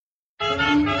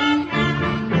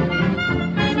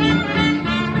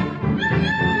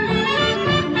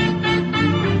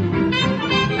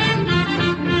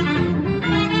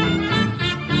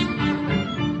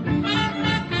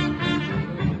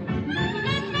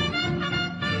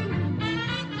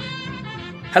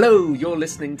Hello, you're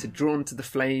listening to Drawn to the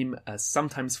Flame, a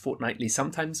sometimes fortnightly,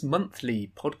 sometimes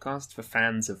monthly podcast for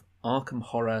fans of Arkham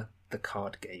Horror, the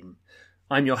card game.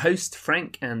 I'm your host,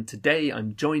 Frank, and today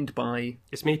I'm joined by...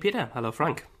 It's me, Peter. Hello,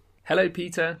 Frank. Hello,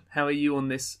 Peter. How are you on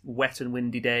this wet and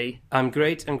windy day? I'm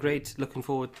great. Looking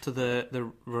forward to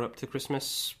the run-up to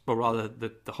Christmas, or rather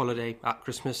the holiday at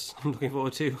Christmas I'm looking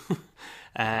forward to.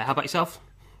 How about yourself?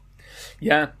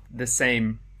 Yeah, the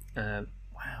same. Wow.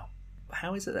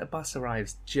 How is it that a bus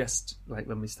arrives just like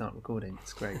when we start recording?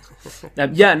 It's great.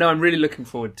 I'm really looking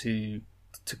forward to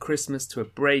Christmas, to a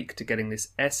break, to getting this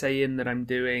essay in that I'm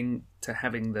doing, to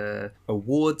having the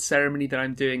award ceremony that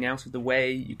I'm doing out of the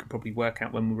way. You can probably work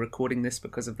out when we're recording this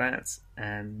because of that.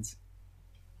 And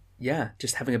yeah,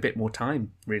 just having a bit more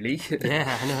time, really.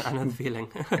 Yeah, I know the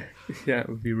feeling. Yeah, it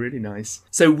would be really nice.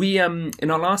 So we, in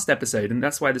our last episode, and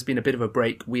that's why there's been a bit of a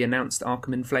break, we announced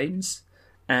Arkham in Flames.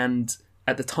 And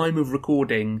at the time of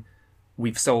recording,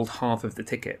 we've sold half of the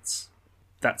tickets.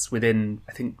 That's within,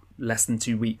 I think, less than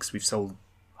 2 weeks we've sold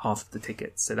half of the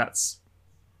tickets. So that's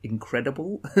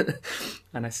incredible.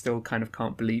 And I still kind of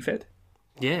can't believe it.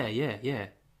 Yeah.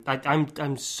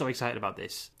 I'm so excited about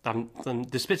this.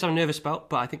 The bits I'm nervous about,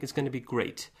 but I think it's going to be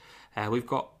great. We've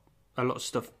got a lot of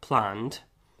stuff planned,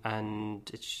 and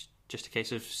it's just a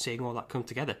case of seeing all that come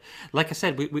together. Like I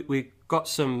said, we got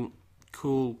some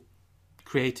cool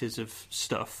creators of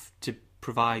stuff to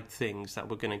provide things that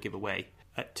we're going to give away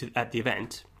at the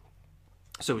event.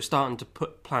 So we're starting to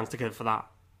put plans together for that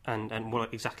and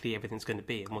what exactly everything's going to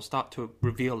be, and we'll start to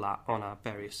reveal that on our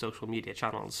various social media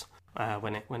channels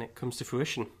when it comes to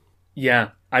fruition. Yeah,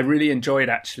 I really enjoyed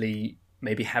actually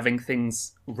maybe having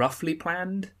things roughly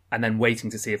planned and then waiting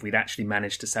to see if we'd actually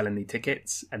managed to sell any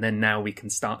tickets, and then now we can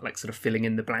start like sort of filling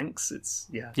in the blanks. It's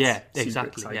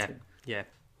exactly. Exciting. Yeah.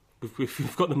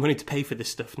 We've got the money to pay for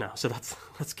this stuff now, so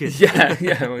that's good.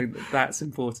 Yeah, well, that's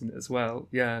important as well.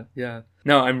 Yeah.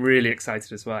 No, I'm really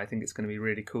excited as well. I think it's going to be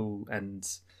really cool. And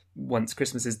once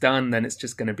Christmas is done, then it's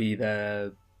just going to be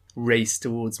the race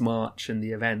towards March and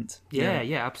the event. Yeah,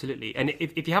 absolutely. And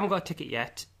if you haven't got a ticket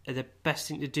yet, the best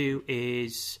thing to do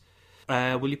is,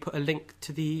 will you put a link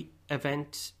to the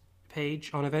event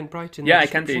page on Eventbrite? In the I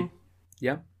can do.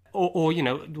 Yeah. Or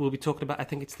we'll be talking about, I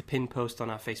think it's the pin post on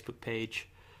our Facebook page.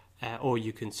 Or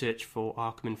you can search for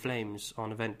Arkham in Flames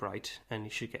on Eventbrite, and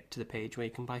you should get to the page where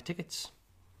you can buy tickets.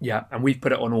 Yeah, and we've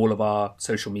put it on all of our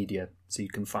social media, so you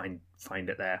can find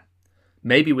it there.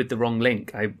 Maybe with the wrong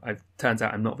link. I've turns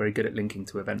out I'm not very good at linking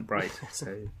to Eventbrite,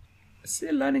 so it's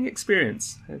a learning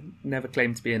experience. I've never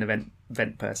claimed to be an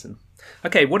event person.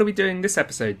 Okay, what are we doing this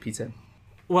episode, Peter?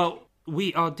 Well,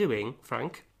 we are doing,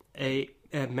 Frank, a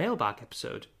mailbag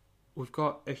episode. We've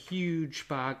got a huge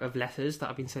bag of letters that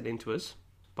have been sent in to us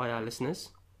by our listeners,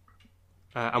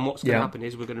 and what's going to happen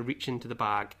is we're going to reach into the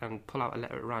bag and pull out a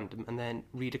letter at random and then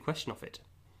read a question off it.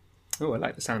 Oh, I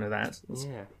like the sound of that. That's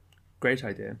yeah, great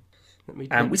idea.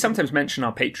 We sometimes mention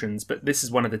our patrons, but this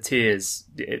is one of the tiers.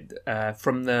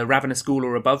 From the Ravenous School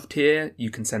or above tier,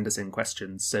 you can send us in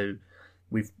questions. So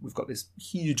we've got this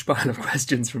huge pile of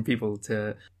questions from people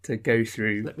to go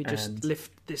through. Let me just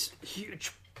lift this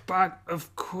huge bag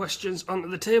of questions onto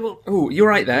the table. Oh, you're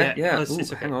right there. Yeah.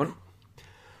 It's okay. Hang on.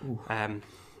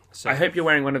 So I hope you're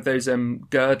wearing one of those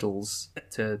girdles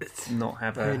to not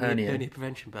have a hernia. Hernia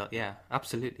prevention belt, yeah,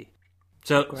 absolutely.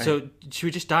 So should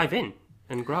we just dive in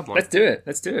and grab one? Let's do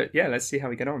it. Yeah, let's see how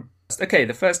we get on. Okay,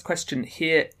 the first question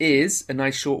here is a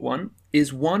nice short one.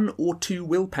 Is 1 or 2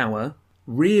 willpower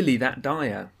really that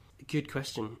dire? Good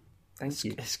question. Thank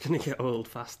you. It's going to get old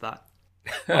fast, that,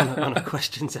 on a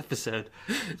questions episode.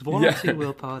 Is 1 or 2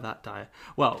 willpower that dire?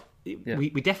 Well, we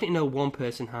definitely know one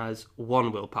person has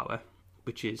 1 willpower,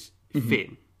 which is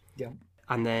Finn. Yeah.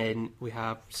 And then we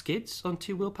have Skids on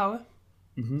 2 willpower.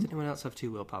 Does anyone else have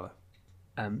 2 willpower?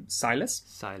 Silas.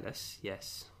 Silas,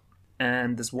 yes.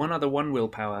 And there's one other 1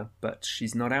 willpower, but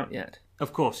she's not out yet.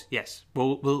 Of course, yes.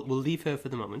 We'll leave her for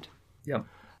the moment. Yeah.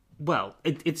 Well,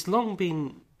 it's long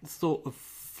been thought of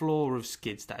flaw of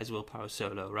Skids that is willpower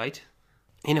solo, right?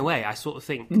 In a way, I sort of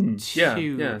think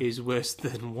 2 is worse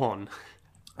than 1.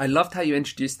 I loved how you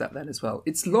introduced that then as well.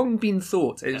 It's long been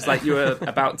thought. It was like you were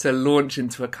about to launch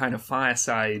into a kind of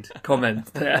fireside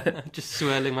comment there. Just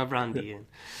swirling my brandy in.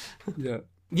 Yeah.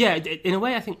 Yeah, in a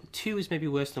way I think 2 is maybe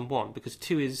worse than 1, because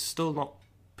 2 is still not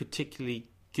particularly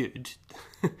good.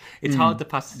 It's hard to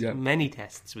pass many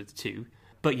tests with 2,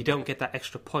 but you don't get that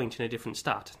extra point in a different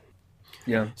stat.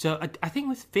 Yeah. So I think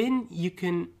with Finn, you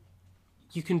can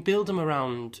build them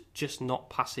around just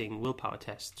not passing willpower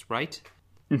tests, right?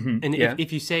 Mm-hmm. And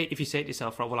if you say to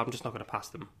yourself, right, well, I'm just not going to pass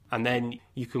them, and then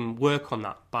you can work on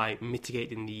that by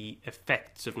mitigating the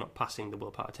effects of not passing the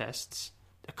willpower tests.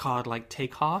 a card like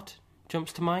Take Heart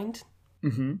jumps to mind.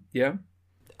 Mm-hmm. Yeah.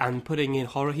 And putting in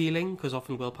horror healing, because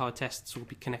often willpower tests will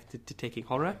be connected to taking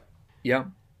horror. Yeah.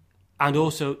 And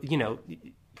also,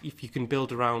 if you can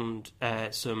build around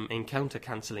some encounter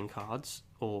cancelling cards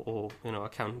or a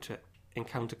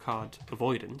encounter card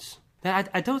avoidance, then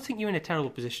I don't think you're in a terrible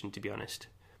position, to be honest.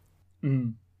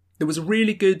 Mm. There was a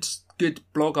really good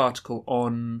blog article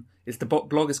on... The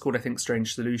blog is called, I think,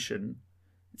 Strange Solution.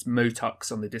 It's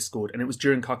Motux on the Discord. And it was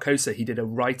during Carcosa. He did a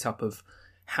write-up of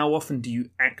how often do you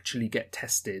actually get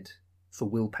tested for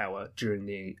willpower during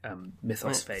the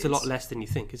Mythos phase. It's a lot less than you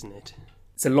think, isn't it?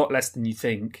 It's a lot less than you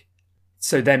think.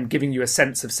 So then giving you a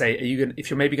sense of, say, if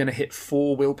you're maybe going to hit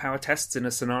 4 willpower tests in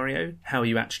a scenario, how are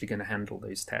you actually going to handle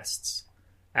those tests?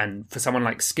 And for someone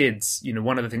like Skids,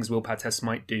 one of the things willpower tests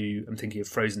might do, I'm thinking of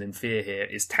Frozen in Fear here,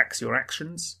 is tax your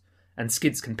actions. And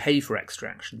Skids can pay for extra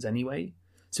actions anyway.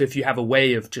 So if you have a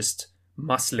way of just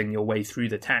muscling your way through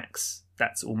the tax,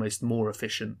 that's almost more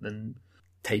efficient than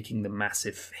taking the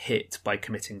massive hit by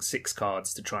committing 6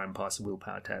 cards to try and pass a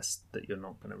willpower test that you're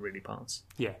not going to really pass.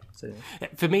 Yeah. So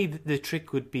for me, the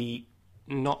trick would be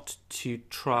not to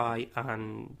try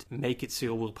and make it so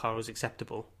your willpower is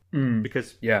acceptable.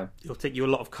 Because it'll take you a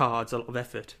lot of cards, a lot of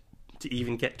effort to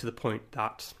even get to the point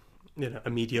that, a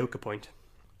mediocre point.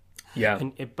 Yeah.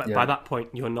 But by that point,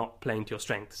 you're not playing to your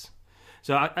strengths.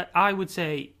 So I would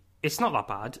say it's not that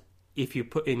bad if you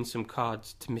put in some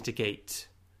cards to mitigate,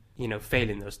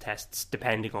 failing those tests,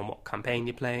 depending on what campaign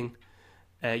you're playing.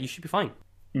 You should be fine.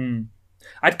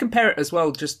 I'd compare it as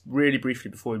well, just really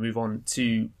briefly before we move on,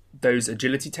 to those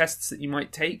agility tests that you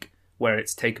might take, where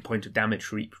it's take a point of damage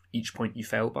for each point you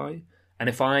fail by. And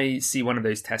if I see one of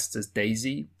those tests as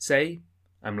Daisy, say,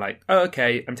 I'm like, oh,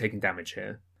 okay, I'm taking damage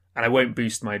here. And I won't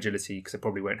boost my agility because I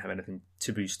probably won't have anything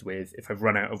to boost with. If I've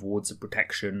run out of wards of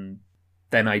protection,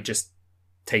 then I just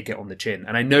take it on the chin.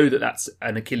 And I know that that's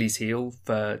an Achilles heel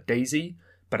for Daisy,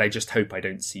 but I just hope I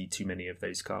don't see too many of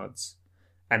those cards.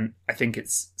 And I think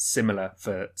it's similar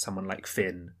for someone like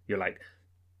Finn.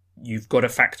 You've got to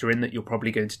factor in that you're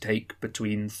probably going to take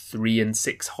between 3 and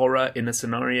 6 horror in a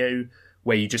scenario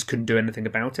where you just couldn't do anything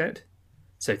about it.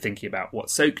 So thinking about what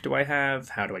soak do I have?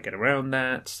 How do I get around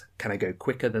that? Can I go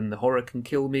quicker than the horror can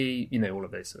kill me? All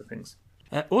of those sort of things.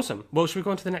 Awesome. Well, should we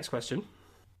go on to the next question?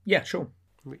 Yeah, sure.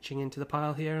 Reaching into the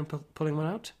pile here and pulling one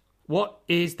out. What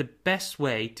is the best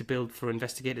way to build for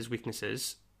investigators'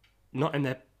 weaknesses? Not in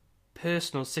their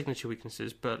personal signature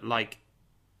weaknesses, but like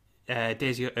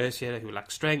Daisy or Ursula who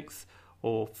lack strength,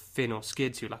 or Finn or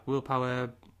Skids who lack willpower,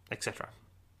 etc.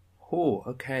 Oh,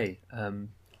 okay.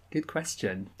 Good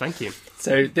question. Thank you.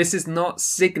 So this is not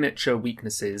signature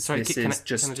weaknesses. Sorry, Can I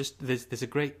just there's a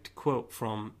great quote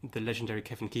from the legendary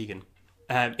Kevin Keegan.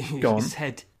 He Go on.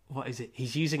 said, what is it?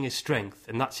 He's using his strength,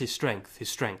 and that's his strength.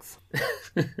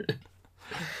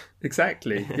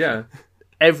 Exactly, yeah.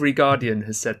 Every Guardian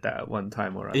has said that at one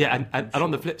time or other. Yeah, and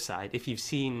on the flip side, if you've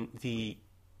seen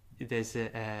there's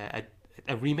a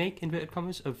remake, inverted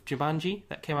commas, of Jumanji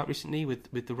that came out recently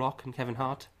with The Rock and Kevin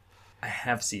Hart. I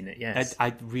have seen it, yes.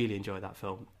 I really enjoy that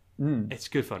film. It's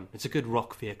good fun. It's a good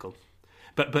rock vehicle.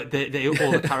 But all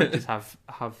the characters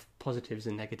have positives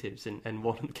and negatives, and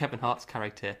one Kevin Hart's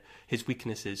character, his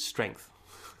weakness is strength.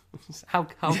 How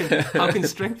can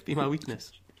strength be my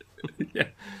weakness? Yeah.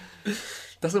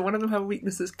 Doesn't one of them have a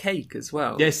weakness as cake as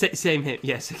well? Yeah, same here.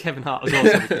 Yes, Kevin Hart has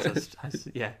also weaknesses.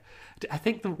 Yeah, I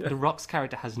think the Rock's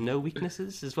character has no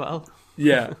weaknesses as well.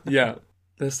 Yeah.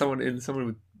 There's someone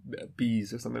with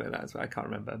bees or something like that. So I can't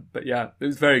remember, but yeah, it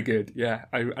was very good. Yeah,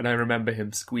 I remember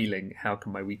him squealing, "How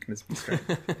can my weakness be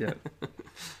strength?" Yeah.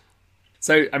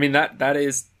 So I mean that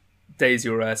is Daisy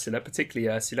or Ursula,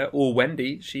 particularly Ursula, or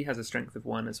Wendy. She has a strength of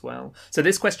 1 as well. So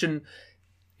this question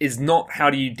is not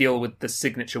how do you deal with the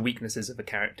signature weaknesses of a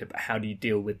character, but how do you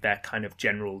deal with their kind of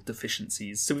general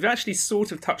deficiencies. So we've actually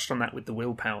sort of touched on that with the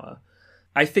willpower.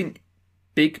 I think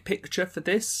big picture for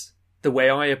this, the way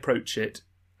I approach it,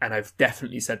 and I've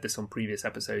definitely said this on previous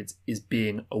episodes, is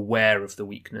being aware of the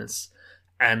weakness.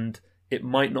 And it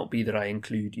might not be that I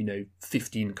include,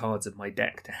 15 cards of my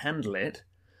deck to handle it,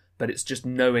 but it's just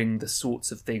knowing the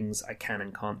sorts of things I can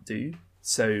and can't do.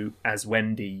 So as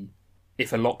Wendy,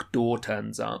 if a locked door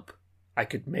turns up, I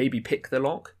could maybe pick the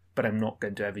lock, but I'm not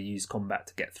going to ever use combat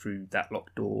to get through that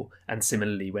locked door. And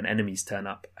similarly, when enemies turn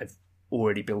up, I've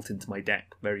already built into my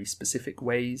deck very specific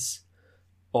ways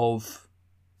of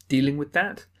dealing with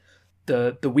that.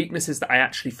 The weaknesses that I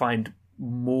actually find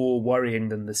more worrying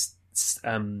than the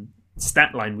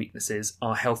stat line weaknesses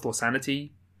are health or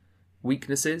sanity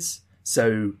weaknesses.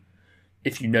 So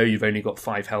if you've only got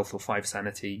 5 health or 5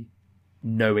 sanity,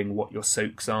 knowing what your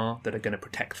soaks are that are going to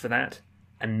protect for that,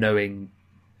 and knowing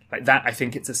Like that, I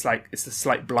think it's a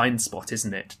slight blind spot,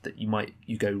 isn't it? That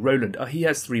you go, Roland, oh, he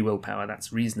has 3 willpower,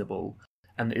 that's reasonable.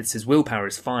 And it's his willpower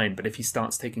is fine, but if he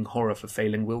starts taking horror for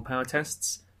failing willpower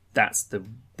tests, that's the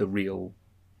real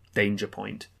danger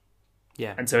point.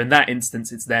 Yeah. And so in that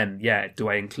instance, it's then, do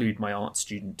I include my art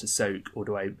student to soak, or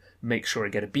do I make sure I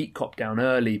get a beat cop down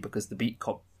early because the beat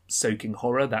cop soaking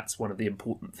horror, that's one of the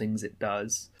important things it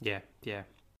does. Yeah.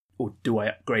 Or do I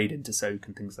upgrade into soak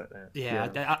and things like that?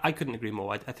 Yeah. I couldn't agree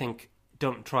more. I think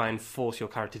don't try and force your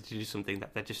character to do something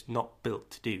that they're just not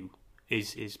built to do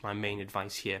is my main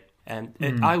advice here. And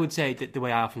I would say that the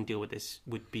way I often deal with this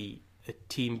would be a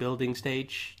team building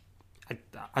stage.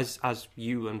 As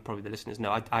you and probably the listeners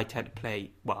know, I tend to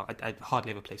play, I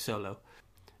hardly ever play solo.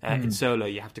 In solo,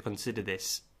 you have to consider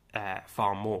this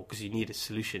far more because you need a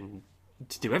solution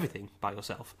to do everything by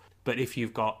yourself. But if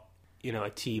you've got, a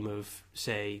team of,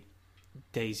 say,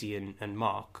 Daisy and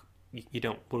Mark, you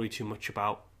don't worry too much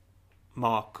about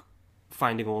Mark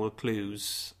finding all the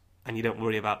clues, and you don't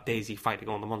worry about Daisy fighting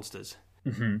all the monsters.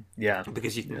 Mm-hmm. Yeah.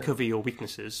 Because you can cover your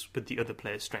weaknesses with the other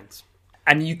player's strengths.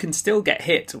 And you can still get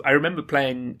hit. I remember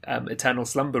playing Eternal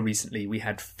Slumber recently. We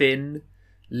had Finn,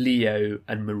 Leo,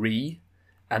 and Marie,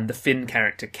 and the Finn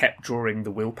character kept drawing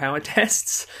the willpower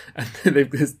tests. And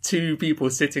there's 2 people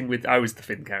sitting with... I was the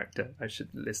Finn character. I should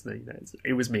listen.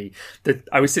 It was me.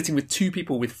 I was sitting with 2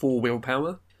 people with 4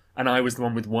 willpower, and I was the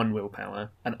one with 1 willpower,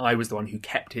 and I was the one who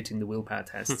kept hitting the willpower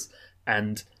tests.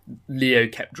 And Leo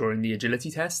kept drawing the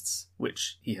agility tests,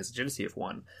 which he has agility of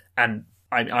 1. And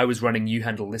I was running you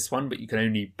handle this one, but you can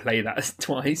only play that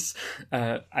twice.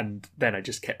 And then I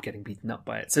just kept getting beaten up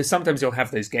by it. So sometimes you'll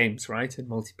have those games, right, in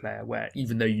multiplayer, where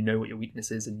even though you know what your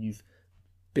weakness is and you've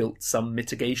built some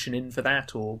mitigation in for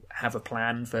that or have a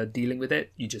plan for dealing with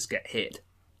it, you just get hit.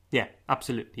 Yeah,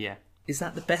 absolutely, yeah. Is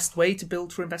that the best way to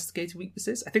build for investigator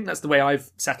weaknesses? I think that's the way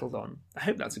I've settled on. I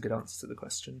hope that's a good answer to the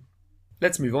question.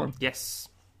 Let's move on. Yes.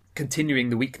 Continuing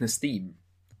the weakness theme.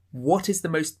 What is the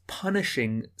most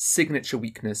punishing signature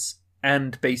weakness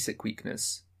and basic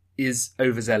weakness? Is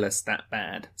Overzealous that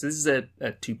bad? So this is a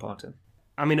 2-parter.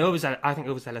 I mean, I think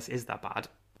Overzealous is that bad.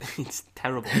 It's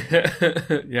terrible.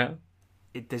 Yeah.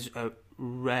 There's a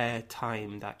rare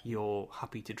time that you're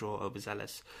happy to draw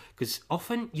Overzealous. Because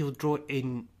often you'll draw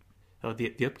in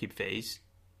the upkeep phase,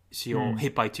 so you're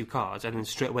hit by 2 cards, and then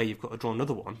straight away you've got to draw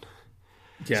another one.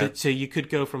 Yeah. So you could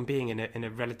go from being in a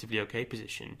relatively okay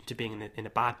position to being in a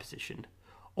bad position.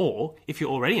 Or, if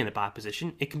you're already in a bad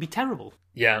position, it can be terrible.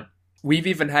 Yeah. We've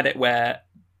even had it where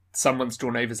someone's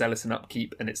drawn Overzealous in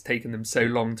upkeep and it's taken them so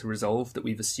long to resolve that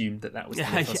we've assumed that was the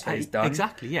Mythos phase done.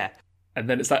 Exactly, yeah. And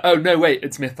then it's like, oh, no, wait,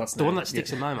 it's Mythos now. The one that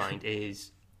sticks in my mind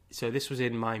is... So this was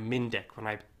in my Min deck when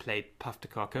I played Path to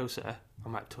Carcosa. I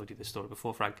might have told you this story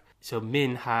before, Frank. So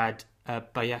Min had a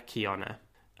Bayaki on her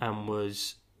and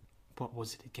was... What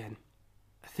was it again?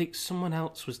 I think someone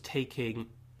else was taking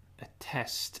a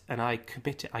test, and I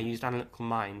used Analytical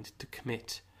Mind to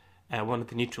commit one of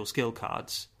the neutral skill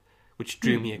cards, which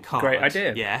drew me a card. Great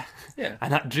idea. Yeah. Yeah.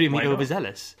 And that drew me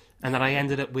Overzealous. And then I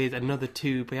ended up with another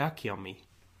 2 Bayaki on me.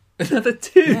 Another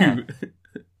 2?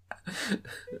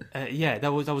 Yeah.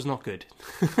 That was not good.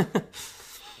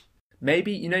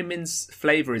 Maybe, Min's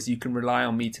flavour is you can rely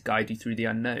on me to guide you through the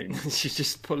unknown. She's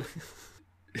just pulling...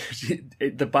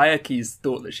 The Bayakis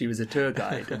thought that she was a tour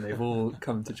guide and they've all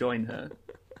come to join her.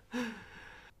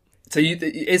 So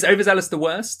is Overzealous the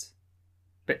worst?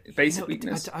 Basic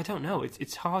weakness? I don't know.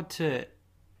 It's hard to...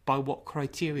 By what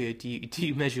criteria do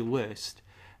you measure worst?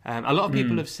 A lot of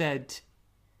people have said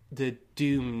the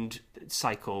Doomed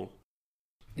cycle.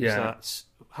 Yeah. So that's...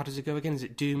 How does it go again? Is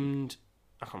it Doomed...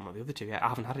 I can't remember the other 2 yet. I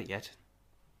haven't had it yet.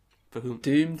 For whom?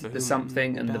 Doomed, the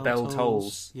Something, and the Bell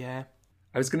Tolls. Yeah.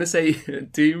 I was going to say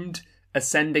Doomed,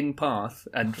 Ascending Path,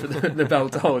 and for the Bell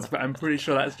Tolls, but I'm pretty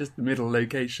sure that's just the middle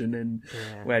location in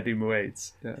Where Doom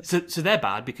Awaits. Yeah. So they're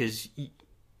bad because,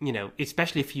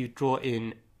 especially if you draw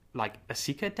in like a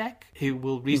Seeker deck who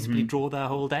will reasonably draw their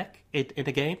whole deck in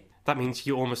a game. That means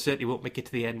you almost certainly won't make it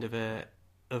to the end of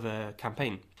a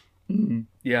campaign. Mm-hmm.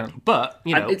 Yeah. But,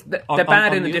 they're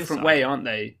bad in a different way, aren't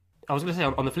they? I was going to say,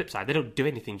 on the flip side, they don't do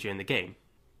anything during the game.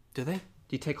 Do they? Do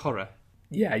you take horror?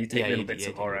 Yeah, you take little bits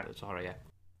of horror. Yeah.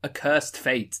 Accursed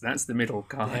Fate, that's the middle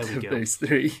card of those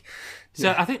 3.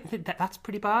 So I think that's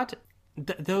pretty bad.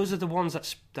 Those are the ones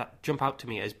that jump out to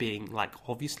me as being, like,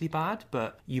 obviously bad,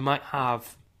 but you might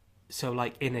have... So,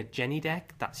 like, in a Jenny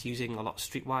deck that's using a lot of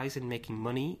Streetwise and making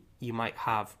money, you might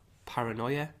have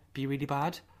Paranoia be really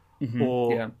bad. Mm-hmm,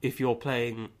 or if you're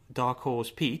playing Dark Horse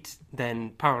Pete, then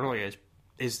Paranoia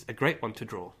is a great one to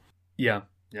draw. Yeah,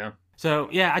 yeah. So,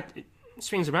 yeah,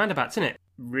 swings and roundabouts, isn't it?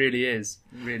 Really is.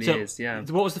 Really So, is, yeah.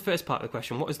 what was the first part of the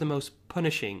question? What is the most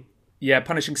punishing? Yeah,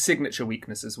 punishing signature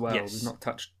weakness as well. Yes. We've not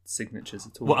touched signatures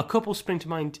at all. Well, a couple spring to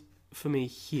mind for me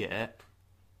here.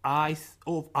 I've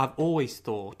always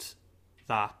thought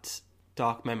that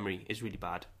Dark Memory is really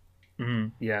bad.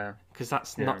 Yeah. Because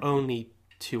that's not only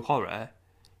 2 horror,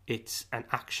 it's an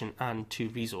action and 2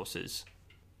 resources.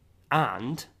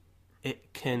 And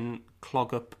it can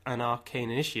clog up an Arcane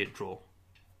Initiate draw.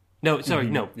 No, sorry,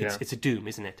 no, it's a Doom,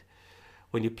 isn't it?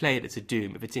 When you play it, it's a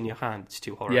Doom. If it's in your hand, it's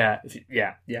 2 horror.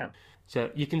 Yeah. So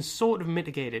you can sort of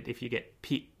mitigate it if you get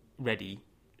Pete ready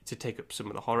to take up some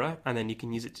of the horror, and then you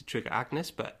can use it to trigger Agnes,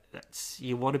 but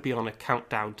you want to be on a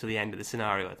countdown to the end of the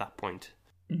scenario at that point.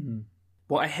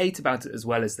 What I hate about it as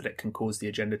well is that it can cause the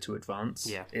agenda to advance.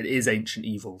 Yeah. It is Ancient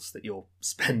Evils that you're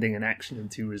spending an action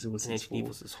and 2 resources Ancient for.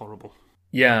 Evils is horrible.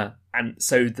 Yeah, and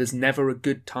so there's never a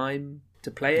good time to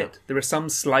play it. There are some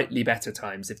slightly better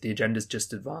times if the agenda's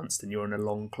just advanced and you're on a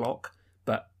long clock,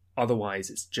 but otherwise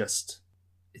it's just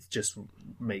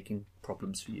making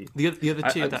problems for you. The other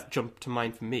two that jumped to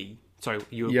mind for me. Sorry,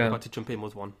 you were about to jump in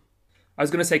with one. I was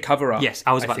going to say Cover Up. Yes,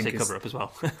 I was about to say Cover Up as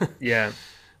well. Yeah.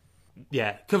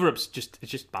 Yeah, Cover Up's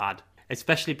just bad.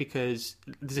 Especially because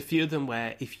there's a few of them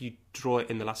where if you draw it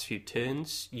in the last few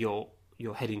turns, you're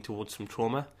heading towards some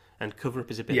trauma, and Cover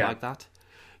Up is a bit like that.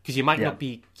 Because you might not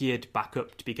be geared back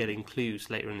up to be getting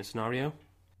clues later in the scenario.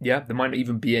 Yeah, there might not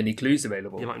even be any clues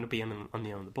available. There might not be on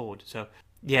the board. So,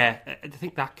 yeah, I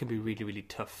think that can be really, really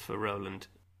tough for Roland.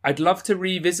 I'd love to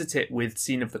revisit it with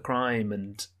Scene of the Crime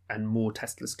and more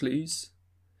testless clues,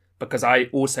 because I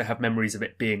also have memories of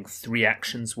it being 3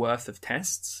 actions worth of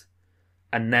tests.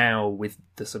 And now with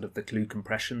the sort of the clue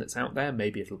compression that's out there,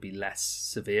 maybe it'll be less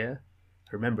severe.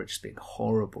 I remember it just being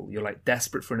horrible. You're like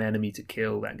desperate for an enemy to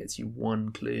kill, that gets you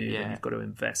 1 clue, and you've got to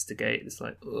investigate. It's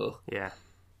like, ugh. Yeah.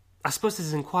 I suppose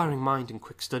there's Inquiring Mind and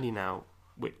Quick Study now,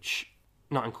 which,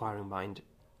 not Inquiring Mind,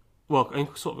 well,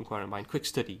 sort of Inquiring Mind, Quick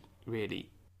Study,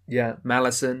 really. Yeah,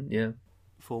 Malison, yeah.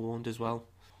 Forewarned as well.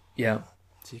 Yeah.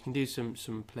 So you can do some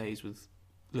plays with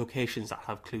locations that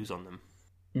have clues on them.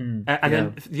 And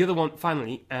then the other one,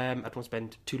 finally, I don't want to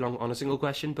spend too long on a single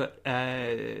question, but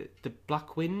the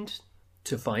Black Wind...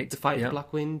 To fight the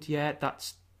Black Wind,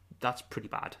 that's pretty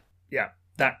bad. Yeah,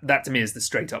 that to me is the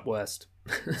straight up worst.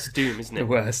 It's Doom, isn't it? The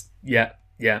worst. Yeah,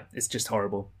 it's just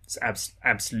horrible. It's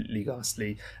absolutely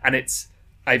ghastly, and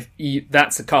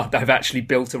that's a card that I've actually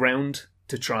built around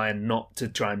to try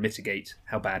and mitigate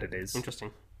how bad it is. Interesting.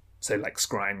 So like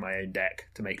scrying my own deck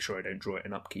to make sure I don't draw it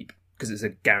in upkeep, because it's a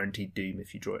guaranteed Doom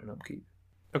if you draw it in upkeep.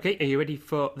 Okay, are you ready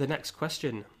for the next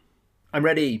question? I'm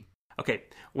ready. Okay,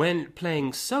 when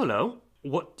playing solo,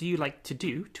 what do you like to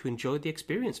do to enjoy the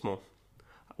experience more?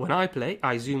 When I play,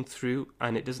 I zoom through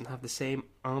and it doesn't have the same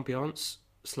ambiance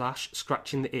 /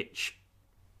 scratching the itch.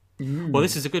 Well,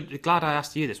 this is glad I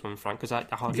asked you this one, Frank, because I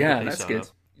hardly play that's solo. good.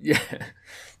 Yeah,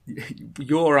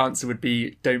 your answer would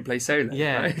be don't play solo.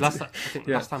 Yeah, right? last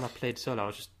time I played solo, I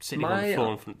was just sitting on the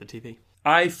floor in front of the TV.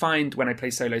 I find when I play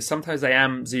solo, sometimes I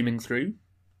am zooming through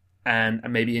and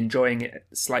maybe enjoying it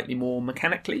slightly more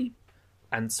mechanically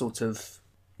and sort of,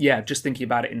 just thinking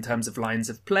about it in terms of lines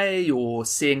of play or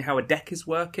seeing how a deck is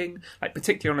working. Like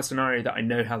particularly on a scenario that I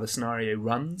know how the scenario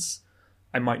runs,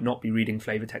 I might not be reading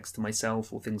flavor text to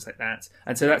myself or things like that.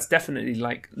 And so that's definitely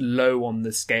like low on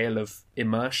the scale of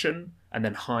immersion and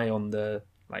then high on the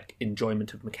like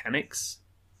enjoyment of mechanics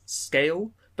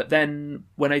scale. But then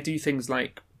when I do things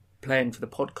like playing for the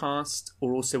podcast,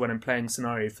 or also when I'm playing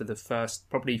scenario for the first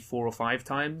probably 4 or 5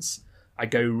 times, I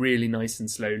go really nice and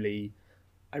slowly.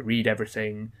 I read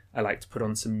everything. I like to put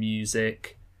on some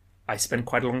music. I spend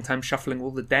quite a long time shuffling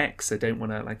all the decks. I don't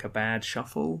want a bad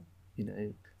shuffle,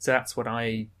 So that's what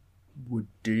I would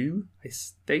do, I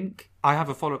think. I have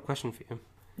a follow-up question for you.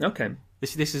 Okay.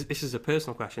 This is a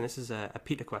personal question. This is a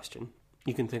Peter question.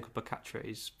 You can think up a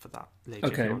catchphrase for that later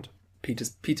if you want.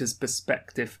 Peter's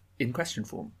perspective in question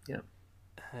form. Yeah.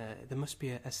 There must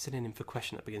be a synonym for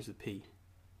question that begins with P.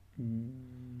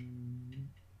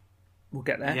 We'll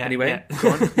get there. Yeah, anyway, yeah. Go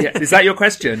on. Yeah. Is that your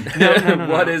question? No.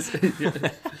 What is?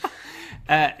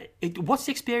 What's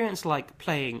the experience like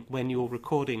playing when you're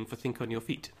recording for Think on Your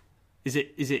Feet? Is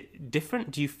it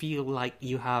different? Do you feel like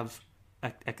you have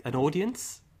an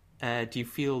audience? Do you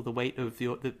feel the weight of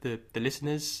the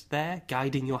listeners there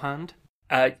guiding your hand?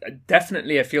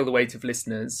 Definitely, I feel the weight of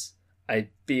listeners. I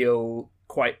feel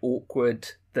quite awkward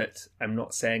that I'm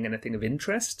not saying anything of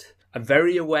interest. I'm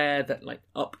very aware that like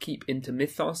upkeep into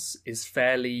Mythos is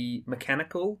fairly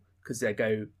mechanical, because I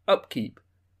go upkeep,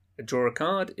 I draw a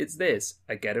card, it's this,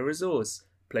 I get a resource,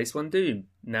 place 1 Doom,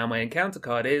 now my encounter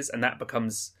card is, and that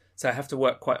becomes So I have to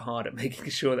work quite hard at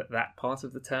making sure that part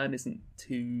of the turn isn't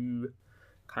too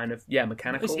kind of,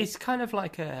 mechanical. It's kind of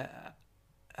like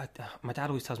my dad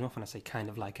always tells me off when I say kind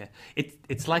of like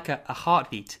it's like a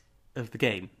heartbeat of the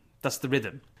game. That's the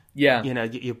rhythm. Yeah.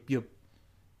 You're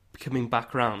coming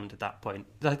back around at that point.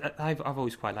 I've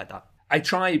always quite liked that. I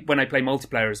try, when I play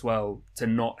multiplayer as well, to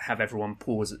not have everyone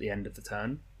pause at the end of the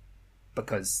turn,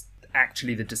 because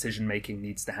actually the decision making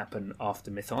needs to happen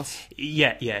after Mythos.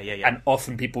 Yeah. And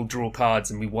often people draw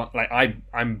cards, and we want, like,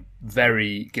 I'm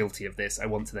very guilty of this. I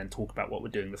want to then talk about what we're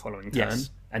doing the following turn,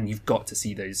 and you've got to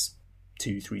see those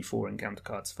 2, 3, 4 encounter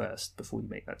cards first before you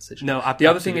make that decision. No, the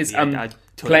other thing is, totally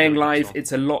playing live,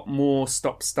 it's a lot more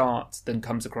stop-start than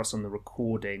comes across on the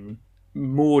recording.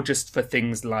 More just for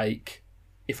things like,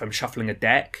 if I'm shuffling a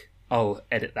deck, I'll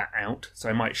edit that out. So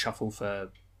I might shuffle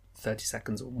for 30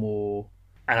 seconds or more,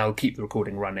 and I'll keep the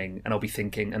recording running, and I'll be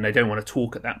thinking, and I don't want to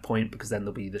talk at that point because then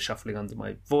there'll be the shuffling under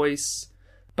my voice.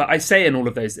 But I say in all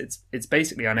of those, it's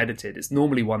basically unedited. It's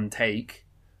normally one take.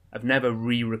 I've never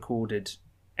re-recorded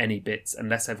any bits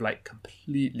unless I've like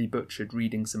completely butchered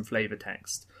reading some flavor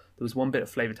text. There was one bit of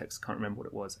flavor text, I can't remember what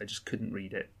it was. I just couldn't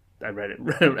read it. I read it,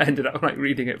 ended up like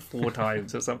reading it 4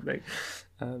 times or something.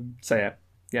 So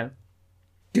yeah.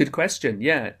 Good question.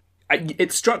 Yeah,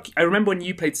 it struck. I remember when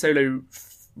you played solo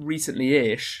recently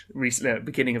at the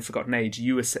beginning of Forgotten Age,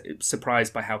 you were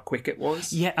surprised by how quick it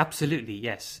was. Yeah, absolutely.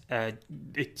 Yes,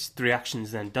 it's 3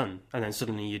 actions then done, and then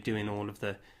suddenly you're doing all of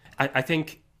the. I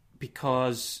think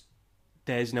because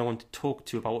there's no one to talk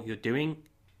to about what you're doing,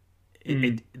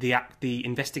 the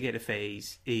investigator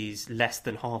phase is less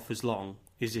than half as long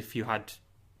as if you had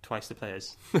twice the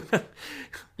players.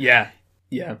 Yeah.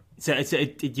 So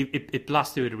it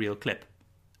blasts through at a real clip,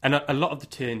 and a lot of the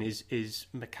turn is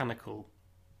mechanical.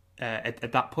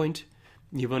 At that point,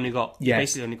 you've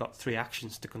basically only got 3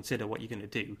 actions to consider what you're going to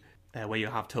do, where you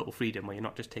have total freedom, where you're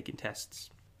not just taking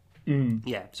tests.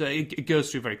 Yeah, so it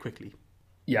goes through very quickly.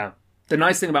 Yeah. The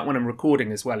nice thing about when I'm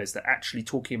recording as well is that actually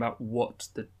talking about what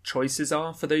the choices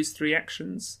are for those 3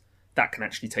 actions, that can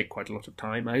actually take quite a lot of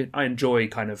time. I enjoy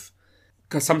kind of,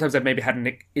 because sometimes I've maybe had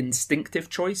an instinctive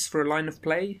choice for a line of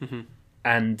play,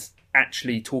 and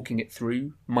actually talking it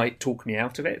through might talk me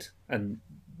out of it. And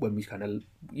when we kind of,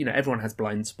 everyone has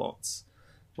blind spots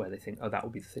where they think, oh, that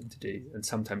would be the thing to do. And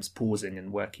sometimes pausing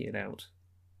and working it out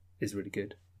is really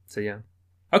good. So yeah.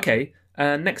 Okay,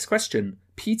 next question.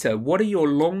 Peter, what are your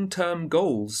long-term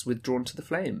goals with Drawn to the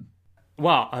Flame?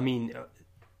 Well, I mean,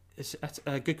 that's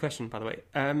a good question, by the way.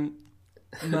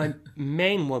 My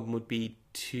main one would be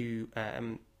to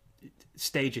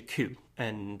stage a coup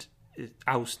and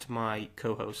oust my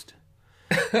co-host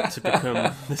to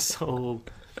become the sole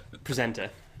presenter.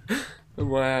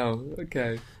 Wow,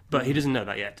 okay. But he doesn't know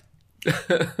that yet.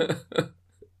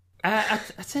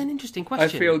 That's an interesting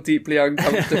question. I feel deeply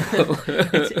uncomfortable.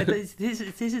 This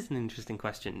is an interesting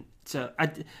question. So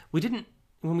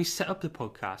when we set up the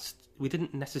podcast, we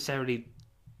didn't necessarily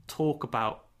talk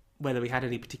about whether we had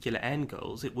any particular end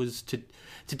goals. It was to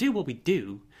do what we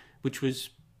do, which was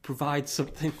provide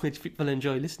something which people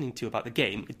enjoy listening to about the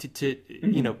game,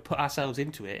 to put ourselves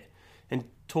into it and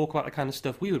talk about the kind of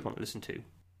stuff we would want to listen to.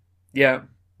 Yeah,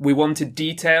 we wanted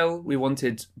detail, we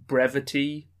wanted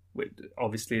brevity, which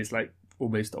obviously is like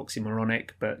almost oxymoronic,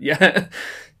 but yeah.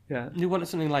 We wanted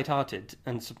something lighthearted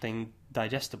and something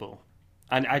digestible,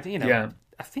 and I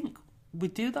think we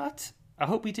do that. I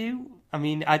hope we do. I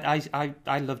mean,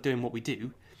 I love doing what we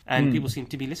do, and people seem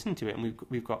to be listening to it, and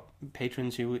we've got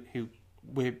patrons who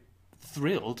we're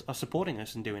thrilled are supporting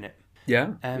us and doing it.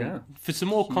 Yeah. For some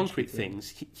more concrete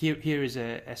things, here is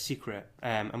a secret,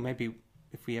 and maybe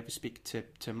if we ever speak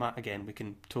to Matt again, we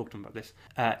can talk to him about this.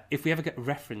 If we ever get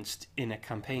referenced in a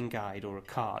campaign guide or a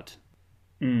card,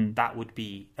 that would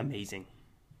be amazing.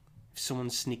 If someone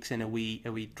sneaks in a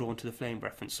wee Drawn to the Flame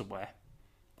reference somewhere,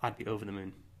 I'd be over the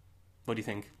moon. What do you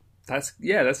think? That's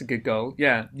a good goal.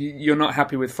 Yeah, you're not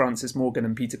happy with Francis Morgan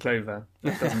and Peter Clover.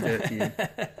 That doesn't do it to you.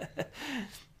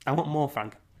 I want more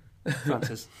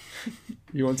Francis.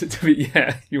 You want it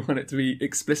to be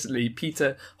explicitly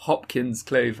Peter Hopkins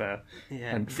Clover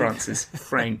and Francis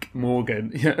Frank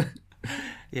Morgan. Yeah.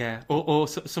 Yeah. Or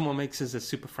someone makes us a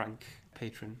Super Frank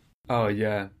patron. Oh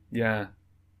yeah.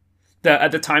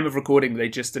 At the time of recording, they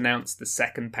just announced the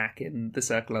second pack in The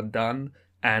Circle Undone,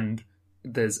 and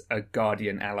there's a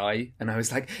Guardian ally, and I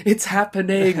was like, it's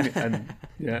happening! And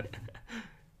yeah,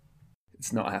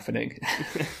 it's not happening.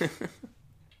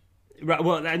 Right,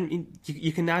 well, then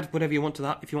you can add whatever you want to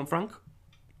that if you want, Frank.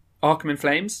 Arkham in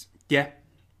Flames. Yeah.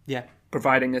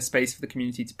 Providing a space for the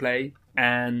community to play.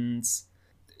 And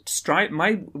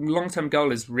my long-term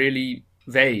goal is really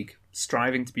vague.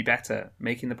 striving to be better,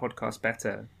 making the podcast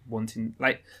better, wanting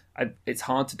it's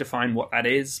hard to define what that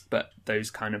is, but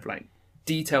those kind of like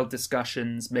detailed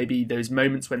discussions, maybe those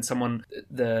moments when someone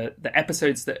the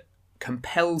episodes that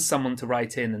compels someone to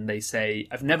write in and they say,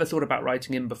 I've never thought about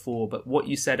writing in before, but what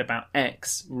you said about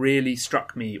X really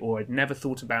struck me, or I'd never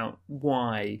thought about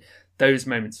Y. Those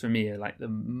moments for me are like the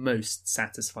most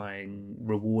satisfying,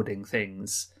 rewarding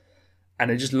things.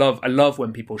 And I love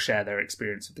when people share their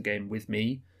experience of the game with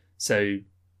me. So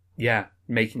yeah,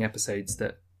 making episodes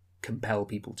that compel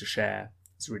people to share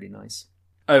is really nice.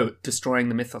 Oh, destroying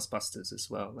the Mythos Busters as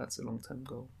well. That's a long-term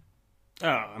goal. Oh,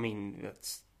 I mean,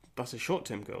 that's a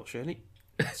short-term goal, surely.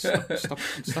 It's not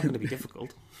going to be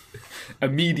difficult.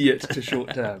 Immediate to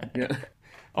short-term, yeah.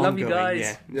 Love you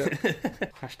guys. Yeah.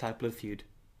 Hashtag Blood Feud.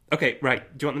 Okay,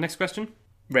 right. Do you want the next question?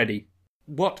 Ready.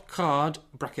 What card,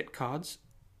 bracket cards,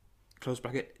 close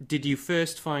bracket, did you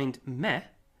first find meh,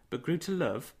 but grew to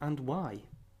love, and why?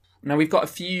 Now, we've got a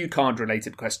few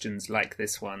card-related questions like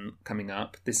this one coming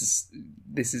up. This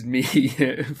is me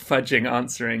fudging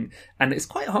answering, and it's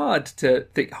quite hard to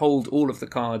hold all of the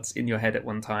cards in your head at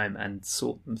one time and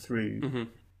sort them through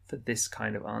for this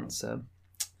kind of answer.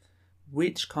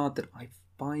 Which card did I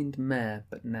find meh,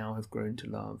 but now have grown to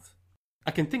love?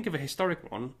 I can think of a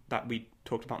historic one that we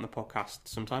talked about in the podcast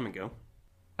some time ago.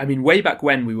 I mean, way back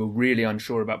when we were really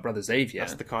unsure about Brother Xavier.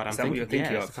 That's the card I'm thinking of.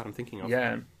 That's the card I'm thinking of.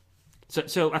 Yeah.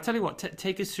 So I tell you what,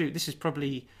 take us through. This is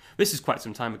quite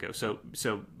some time ago. So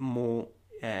more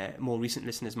recent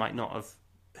listeners might not have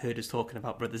heard us talking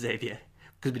about Brother Xavier,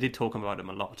 because we did talk about him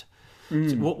a lot.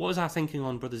 So what was our thinking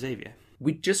on Brother Xavier?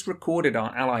 We just recorded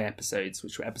our ally episodes,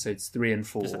 which were episodes 3 and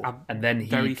 4, and then he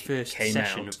very first came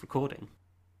session out. of recording.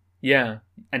 Yeah,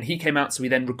 and he came out, so we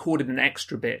then recorded an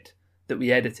extra bit that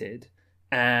we edited.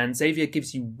 And Xavier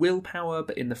gives you willpower,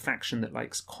 but in the faction that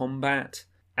likes combat,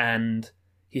 and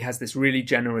he has this really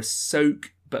generous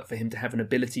soak, but for him to have an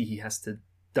ability, he has to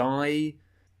die.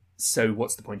 So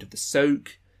what's the point of the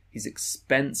soak? He's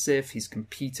expensive. He's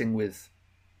competing with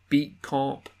Beat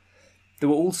Cop. There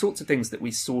were all sorts of things that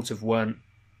we sort of weren't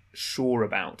sure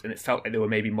about, and it felt like there were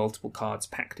maybe multiple cards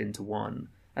packed into one.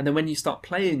 And then when you start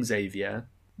playing Xavier,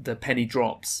 the penny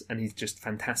drops, and he's just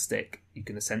fantastic. You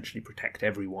can essentially protect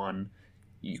everyone.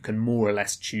 You can more or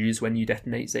less choose when you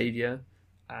detonate Xavier,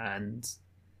 and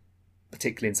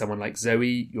particularly in someone like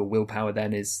Zoe, your willpower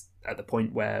then is at the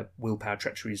point where willpower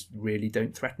treacheries really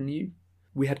don't threaten you.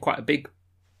 We had quite a big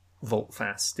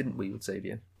Volte-Face, didn't we, with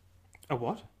Xavier? A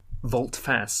what?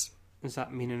 Volte-Face. Does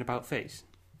that mean an about face?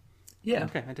 Yeah.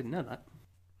 Okay, I didn't know that.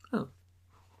 Oh.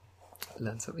 I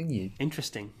learned something new.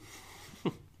 Interesting.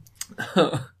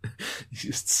 You're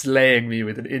just slaying me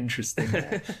with an interesting...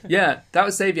 Yeah, that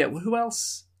was Xavier. Who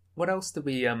else? What else did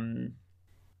we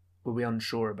were we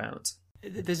unsure about?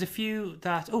 There's a few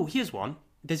that... Oh, here's one.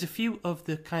 There's a few of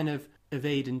the kind of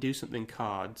evade and do something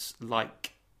cards,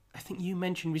 like... I think you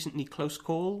mentioned recently Close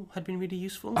Call had been really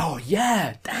useful. Oh,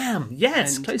 yeah. Damn.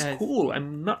 Yes, And, Close Call.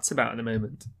 I'm nuts about at the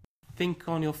moment. Think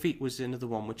on Your Feet was another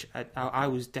one, which I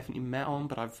was definitely met on,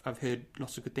 but I've heard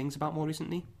lots of good things about more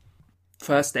recently.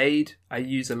 First Aid, I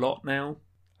use a lot now.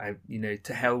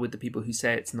 To hell with the people who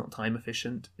say it's not time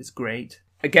efficient. It's great.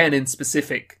 Again, in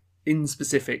specific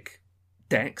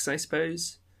decks, I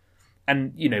suppose.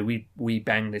 And, we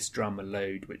bang this drum a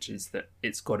load, which is that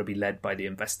it's got to be led by the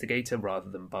investigator rather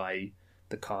than by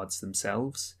the cards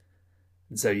themselves.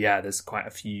 And so, yeah, there's quite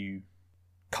a few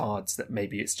cards that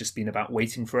maybe it's just been about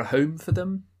waiting for a home for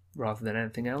them rather than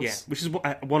anything else. Yeah, which is one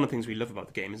of the things we love about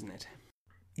the game, isn't it?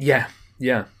 Yeah.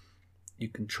 You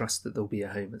can trust that there'll be a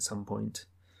home at some point.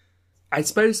 I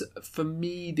suppose for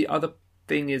me, the other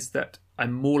thing is that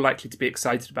I'm more likely to be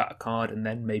excited about a card and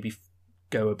then maybe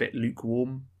go a bit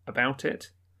lukewarm about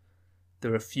it.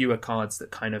 There are fewer cards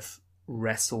that kind of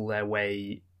wrestle their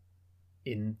way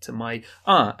into my...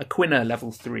 Aquina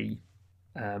level 3.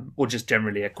 Or just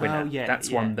generally Aquina. Oh, yeah,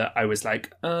 That's one that I was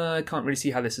like, I can't really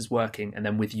see how this is working. And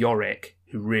then with Yorick,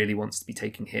 who really wants to be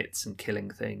taking hits and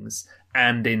killing things,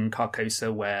 and in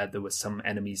Carcosa, where there were some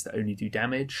enemies that only do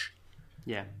damage.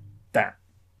 Yeah.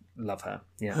 Love her.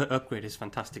 Yeah. Her upgrade is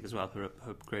fantastic as well. Her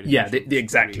upgrade. Yeah,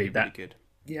 exactly. Really, really good.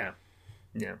 Yeah.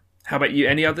 How about you?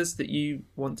 Any others that you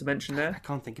want to mention I there?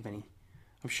 can't think of any.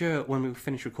 I'm sure when we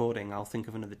finish recording, I'll think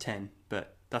of another 10,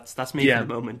 but that's me for the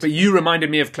moment. But you reminded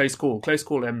me of Close Call. Close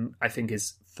Call, I think,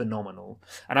 is phenomenal.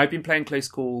 And I've been playing Close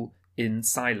Call in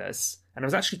Silas, and I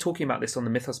was actually talking about this on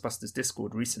the Mythos Busters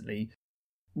Discord recently.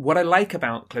 What I like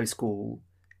about Close Call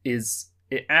is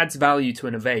it adds value to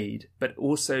an evade, but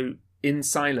also in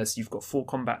Silas, you've got 4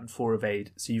 combat and 4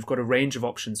 evade, so you've got a range of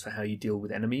options for how you deal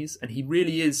with enemies, and he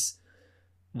really is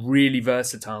really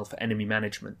versatile for enemy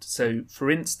management. So,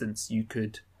 for instance, you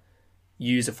could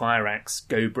use a fire axe,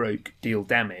 go broke, deal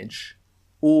damage,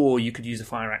 or you could use a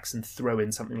fire axe and throw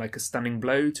in something like a stunning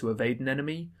blow to evade an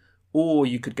enemy, or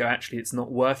you could go, actually, it's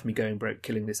not worth me going broke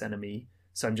killing this enemy,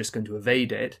 so I'm just going to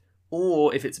evade it.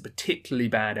 Or if it's a particularly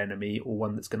bad enemy or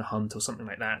one that's going to hunt or something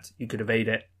like that, you could evade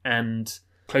it and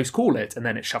close call it, and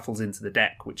then it shuffles into the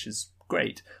deck, which is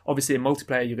great. Obviously, in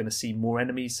multiplayer, you're going to see more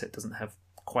enemies, so it doesn't have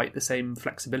quite the same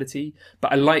flexibility.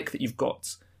 But I like that you've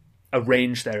got a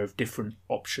range there of different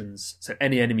options. So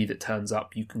any enemy that turns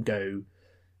up, you can go,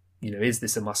 is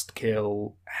this a must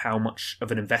kill? How much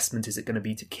of an investment is it going to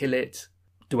be to kill it?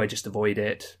 Do I just avoid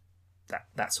it?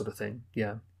 That sort of thing.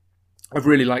 Yeah. I've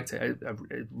really liked it. I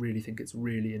really think it's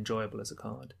really enjoyable as a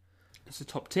card. That's a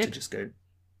top tip. To just go,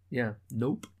 yeah,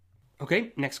 nope.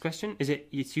 Okay, next question.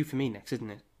 It's you for me next, isn't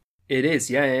it? It is,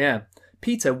 yeah.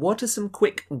 Peter, what are some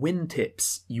quick win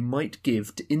tips you might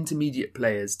give to intermediate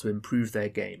players to improve their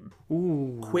game?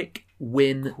 Ooh. Quick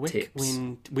win tips.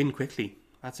 Win quickly.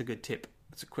 That's a good tip.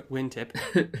 That's a quick win tip.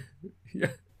 Yeah.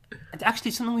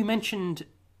 Actually, something we mentioned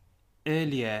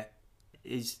earlier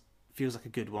feels like a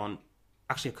good one.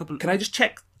 Actually, a couple. Can I just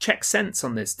check sense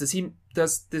on this?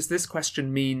 Does this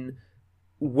question mean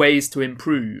ways to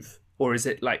improve, or is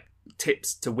it like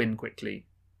tips to win quickly?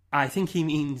 I think he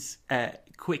means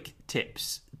quick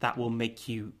tips that will make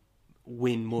you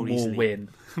win more easily.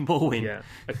 More win. Yeah.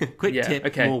 Quick tip,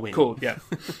 okay, more win. Cool, yeah.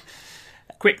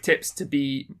 Quick tips to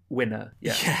be winner.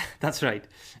 Yeah, that's right.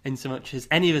 In so much as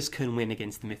any of us can win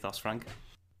against the Mythos, Frank.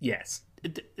 Yes.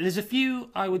 There's a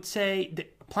few, I would say,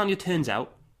 plan your turns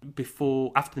out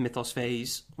after the Mythos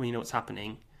phase, when you know what's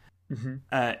happening. Mm-hmm.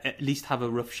 At least have a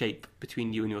rough shape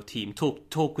between you and your team.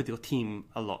 Talk with your team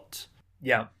a lot.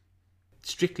 Yeah.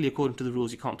 Strictly according to the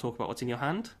rules, you can't talk about what's in your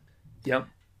hand. Yeah.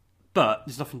 But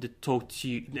there's nothing to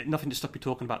stop you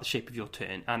talking about the shape of your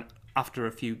turn. And after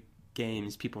a few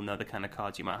games, people know the kind of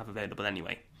cards you might have available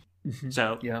anyway. Mm-hmm.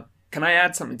 So yeah. Can I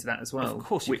add something to that as well? Of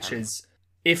course you can. Which is,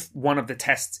 if one of the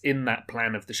tests in that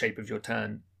plan of the shape of your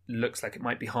turn looks like it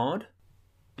might be hard,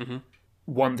 mm-hmm.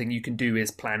 one thing you can do is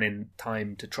plan in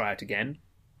time to try it again.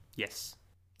 Yes.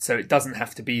 So it doesn't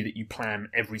have to be that you plan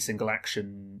every single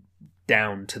action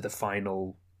down to the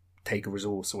final take a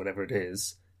resource or whatever it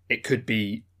is. It could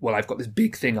be, well, I've got this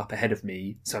big thing up ahead of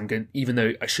me, so I'm going, even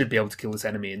though I should be able to kill this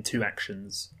enemy in 2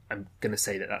 actions, I'm going to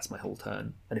say that that's my whole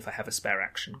turn. And if I have a spare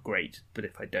action, great. But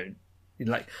if I don't,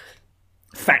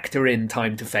 factor in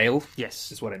time to fail.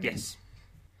 Yes. Is what I mean. Yes.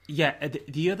 Yeah,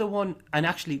 the other one, and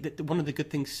actually one of the good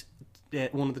things,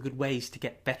 one of the good ways to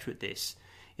get better at this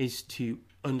is to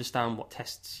understand what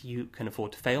tests you can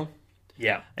afford to fail.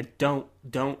 Yeah. And don't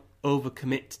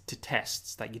overcommit to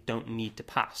tests that you don't need to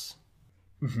pass.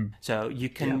 Mm-hmm. So you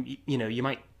can, you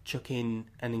might chuck in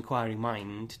an Inquiring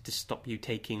Mind to stop you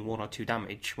taking 1 or 2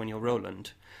 damage when you're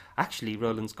Roland. Actually,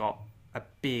 Roland's got a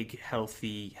big,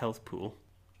 healthy health pool.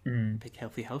 Big,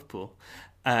 healthy health pool.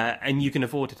 And you can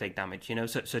afford to take damage,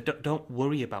 So don't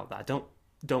worry about that.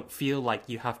 Don't feel like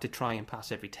you have to try and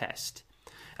pass every test.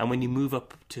 And when you move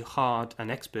up to hard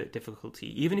and expert difficulty,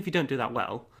 even if you don't do that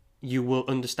well, you will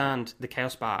understand the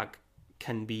Chaos Bag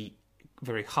can be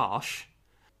very harsh.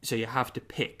 So you have to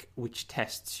pick which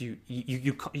tests you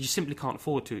simply can't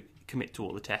afford to commit to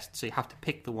all the tests. So you have to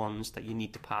pick the ones that you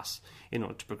need to pass in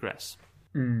order to progress.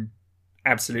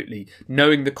 Absolutely.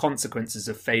 Knowing the consequences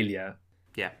of failure.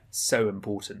 Yeah. So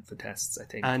important for tests, I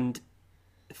think. And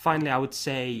finally, I would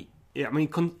say, you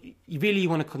really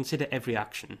want to consider every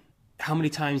action. How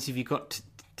many times have you got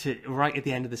to right at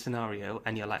the end of the scenario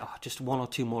and you're like, oh, just 1 or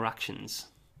 2 more actions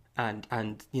and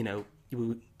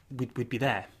we'd be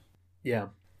there. Yeah.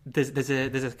 There's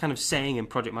a kind of saying in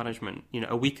project management,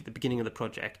 a week at the beginning of the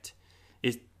project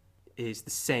is the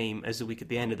same as a week at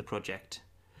the end of the project.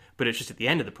 But it's just at the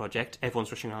end of the project,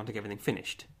 everyone's rushing around to get everything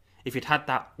finished. If you'd had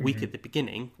that week at the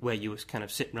beginning where you was kind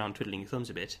of sitting around twiddling your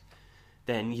thumbs a bit,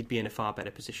 then you'd be in a far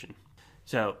better position.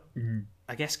 So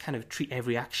I guess kind of treat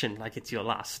every action like it's your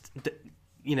last.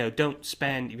 Don't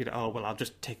spend, I'll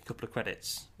just take a couple of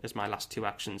credits as my last 2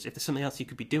 actions. If there's something else you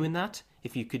could be doing that,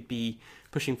 if you could be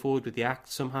pushing forward with the act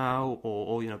somehow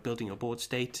or building your board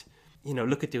state,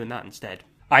 look at doing that instead.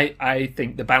 I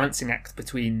think the balancing act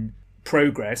between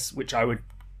progress, which I would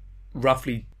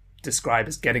roughly describe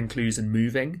as getting clues and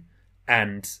moving,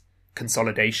 and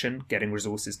consolidation, getting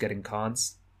resources, getting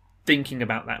cards, thinking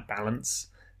about that balance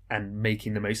and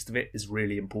making the most of it is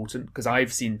really important, because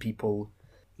I've seen people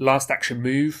last action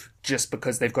move just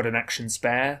because they've got an action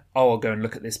spare. I'll go and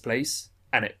look at this place,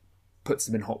 and it puts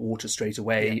them in hot water straight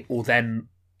away. Yeah. Or then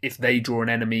if they draw an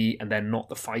enemy and they're not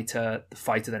the fighter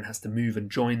then has to move and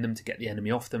join them to get the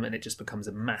enemy off them, and it just becomes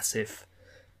a massive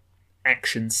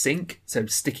action sink. So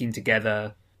sticking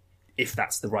together, if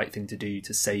that's the right thing to do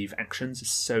to save actions,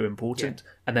 is so important.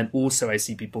 Yeah. And then also I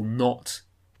see people not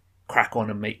crack on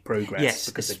and make progress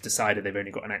because they've decided they've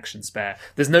only got an action spare.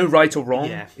 There's no right or wrong.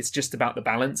 Yeah. It's just about the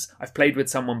balance. I've played with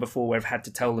someone before where I've had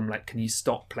to tell them, like, can you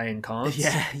stop playing cards?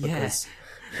 Because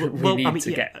we need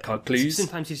to get card clues.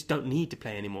 Sometimes you just don't need to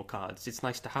play any more cards. It's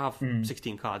nice to have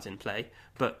 16 cards in play,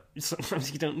 but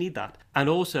sometimes you don't need that. And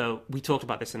also, we talked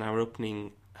about this in our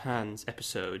opening hands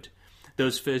episode.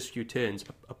 Those first few turns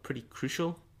are pretty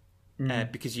crucial.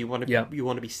 Because you want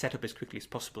to be set up as quickly as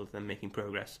possible, then making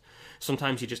progress.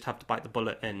 Sometimes you just have to bite the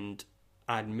bullet and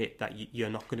admit that you're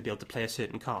not going to be able to play a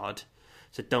certain card.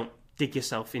 So don't dig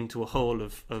yourself into a hole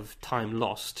of time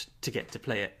lost to get to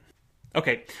play it.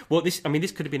 Okay, well, this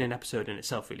could have been an episode in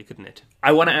itself, really, couldn't it?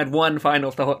 I want to add one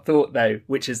final thought, though,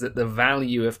 which is that the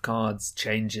value of cards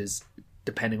changes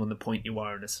depending on the point you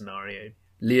are in a scenario.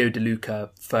 Leo DeLuca,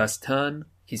 first turn,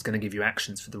 he's going to give you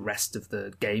actions for the rest of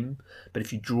the game. But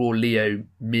if you draw Leo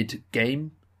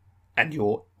mid-game and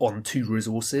you're on 2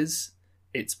 resources,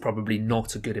 it's probably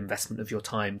not a good investment of your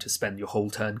time to spend your whole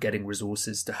turn getting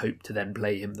resources to hope to then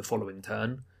play him the following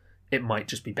turn. It might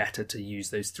just be better to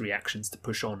use those 3 actions to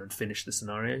push on and finish the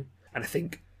scenario. And I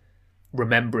think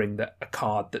remembering that a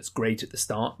card that's great at the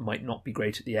start might not be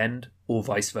great at the end, or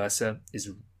vice versa,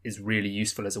 is really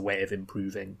useful as a way of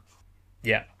improving.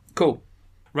 Yeah, cool.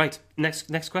 Right,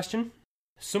 next question.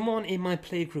 Someone in my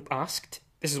playgroup asked,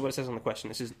 this is what it says on the question,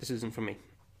 this isn't from me.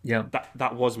 Yeah.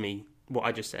 That was me, what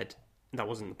I just said. That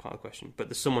wasn't the part of the question, but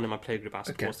there's someone in my playgroup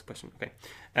asked, what's the question?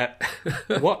 Okay.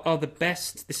 What are the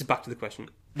best, this is back to the question,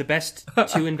 the best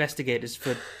 2 investigators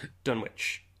for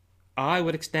Dunwich? I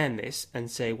would extend this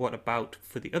and say, what about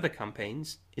for the other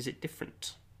campaigns? Is it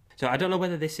different? So I don't know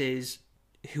whether this is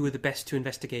who are the best 2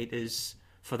 investigators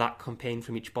for that campaign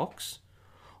from each box,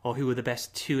 or who are the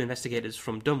best 2 investigators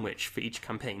from Dunwich for each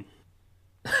campaign.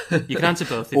 You can answer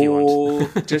both if you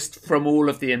want. Or just from all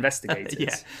of the investigators.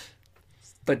 Yeah.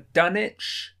 For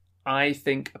Dunwich, I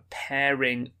think a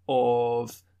pairing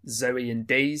of Zoe and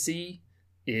Daisy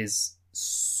is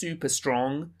super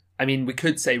strong. I mean, we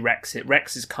could say Rex.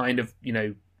 Rex is kind of,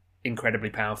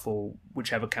 incredibly powerful,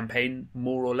 whichever campaign,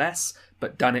 more or less.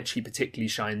 But Dunwich, he particularly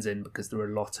shines in because there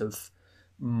are a lot of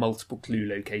multiple clue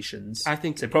locations. I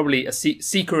think so. Probably a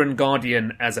Seeker and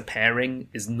Guardian as a pairing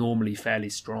is normally fairly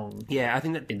strong. Yeah, I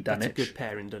think that's a good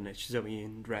pair in Dunwich, Zoe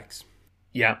and Rex.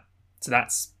 Yeah, so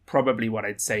that's probably what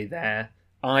I'd say there.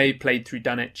 I played through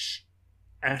Dunwich,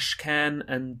 Ashcan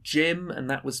and Jim, and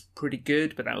that was pretty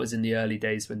good, but that was in the early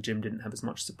days when Jim didn't have as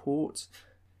much support.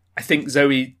 I think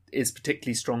Zoe is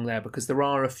particularly strong there because there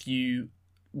are a few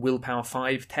Willpower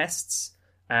 5 tests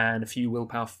and a few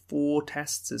Willpower 4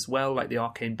 tests as well, like the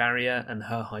Arcane Barrier, and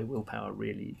her high willpower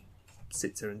really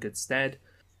sits her in good stead.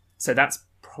 So that's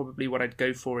probably what I'd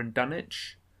go for in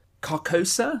Dunwich.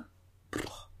 Carcosa?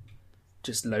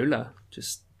 Just Lola.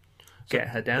 Just get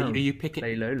her down. Are you picking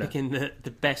Lola. Picking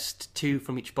the best 2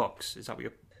 from each box? Is that what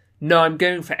you're... No, I'm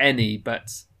going for any, but...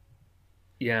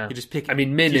 Yeah. You're just picking... I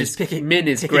mean, Min is great. Min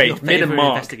and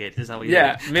Mark. Is that what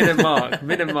you're doing? Min and Mark.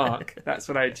 Min and Mark. That's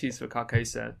what I would choose for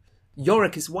Carcosa.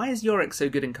 Yorick is... Why is Yorick so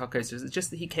good in Carcosa? Is it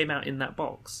just that he came out in that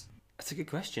box? That's a good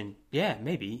question. Yeah,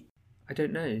 maybe. I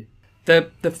don't know.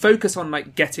 The focus on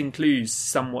like getting clues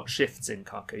somewhat shifts in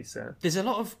Carcosa. There's a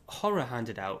lot of horror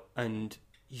handed out, and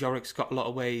Yorick's got a lot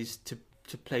of ways to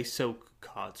play soak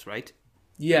cards, right?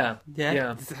 Yeah,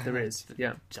 there is.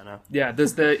 Yeah, don't know. Yeah,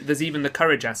 there's even the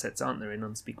courage assets, aren't there, in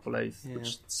Unspeakable Oath,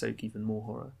 which soak even more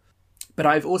horror. But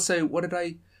I've also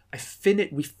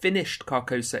we finished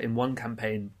Carcosa in one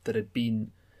campaign that had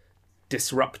been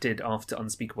disrupted after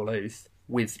Unspeakable Oath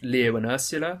with Leo and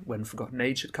Ursula when Forgotten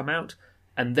Age had come out,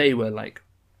 and they were like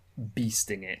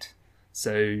beasting it.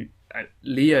 So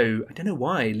Leo, I don't know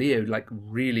why Leo like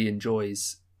really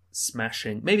enjoys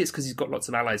smashing. Maybe it's because he's got lots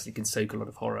of allies and he can soak a lot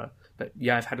of horror. But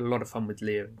yeah, I've had a lot of fun with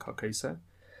Leo and Carcosa.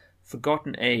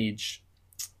 Forgotten Age,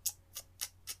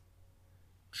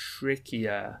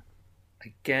 trickier.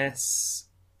 I guess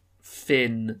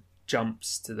Finn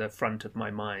jumps to the front of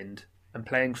my mind. I'm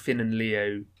playing Finn and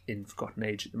Leo in Forgotten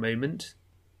Age at the moment.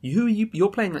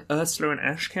 You're playing like Ursula and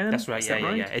Ashcan? That's right,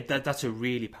 yeah. That's a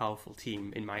really powerful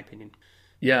team, in my opinion.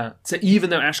 Yeah, so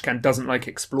even though Ashcan doesn't like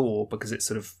Explore because it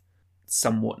sort of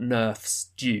somewhat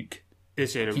nerfs Duke,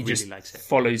 Ursula he really just likes it.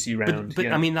 Follows you around. But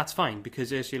I mean, that's fine,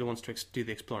 because Ursula wants to do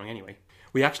the exploring anyway.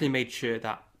 We actually made sure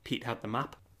that Pete had the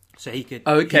map, so he could,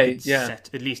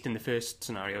 set, at least in the first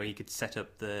scenario, he could set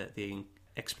up the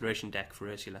exploration deck for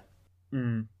Ursula.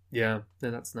 Yeah,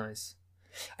 no, that's nice.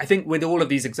 I think with all of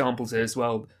these examples as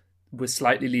well, we're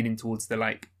slightly leaning towards the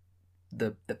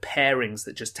pairings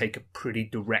that just take a pretty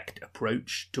direct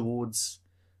approach towards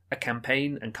a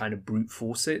campaign and kind of brute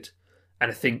force it.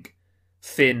 And I think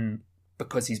Finn,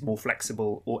 because he's more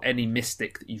flexible, or any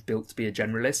mystic that you've built to be a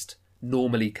generalist,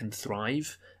 normally can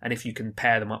thrive. And if you can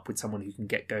pair them up with someone who can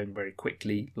get going very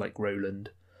quickly, like Roland,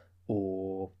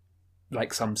 or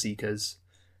like some Seekers,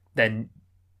 then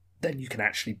you can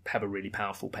actually have a really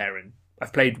powerful pairing.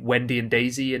 I've played Wendy and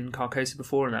Daisy in Carcosa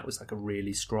before, and that was like a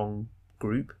really strong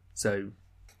group. So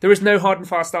there is no hard and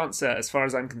fast answer as far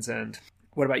as I'm concerned.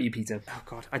 What about you, Peter? Oh,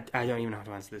 God, I don't even know how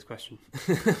to answer this question.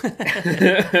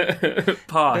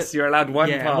 Pass. You're allowed one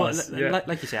pass. Well,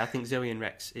 like you say, I think Zoe and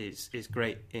Rex is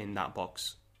great in that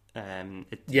box. And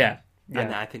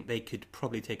I think they could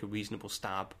probably take a reasonable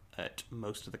stab at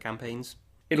most of the campaigns.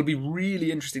 It'll be really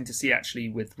interesting to see, actually,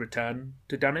 with Return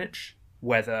to Dunwich,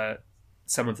 whether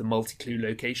some of the multi-clue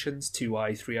locations,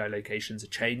 2i, 3i locations, are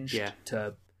changed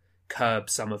to curb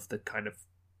some of the kind of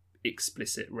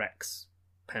explicit Rex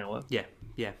power. Yeah.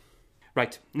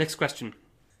 Right, next question.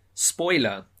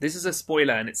 Spoiler. This is a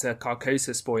spoiler, and it's a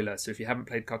Carcosa spoiler, so if you haven't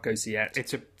played Carcosa yet...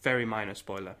 It's a very minor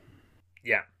spoiler.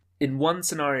 Yeah. In one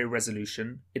scenario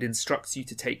resolution, it instructs you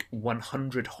to take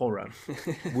 100 horror.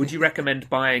 Would you recommend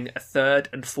buying a third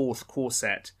and fourth core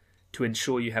set to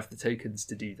ensure you have the tokens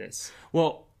to do this?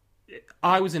 Well,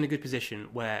 I was in a good position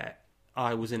where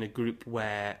I was in a group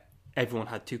where everyone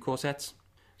had 2 core sets.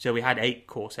 So we had 8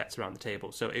 core sets around the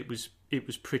table. So it was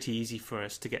pretty easy for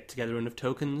us to get together enough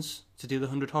tokens to do the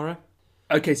 100 horror.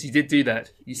 Okay, so you did do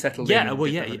that. You settled in.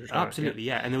 Yeah, absolutely,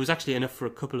 yeah. And there was actually enough for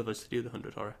a couple of us to do the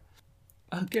 100 horror.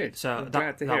 Oh, good. So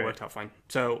that worked out fine.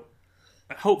 So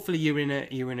hopefully you're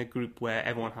in a group where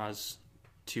everyone has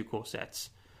 2 core sets.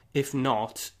 If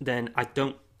not, then I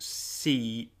don't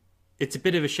see. It's a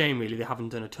bit of a shame, really. They haven't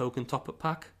done a token top-up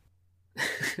pack.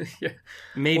 Yeah.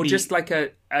 Maybe, or just like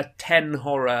a 10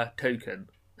 horror token,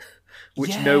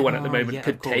 which no one at the moment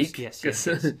could take. Yes.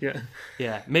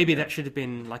 Yeah. Maybe that should have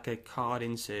been like a card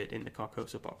insert in the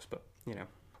Carcosa box. But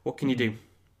what can you do?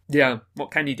 Yeah,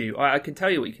 what can you do? I can tell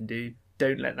you what you can do.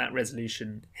 Don't let that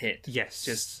resolution hit. Yes.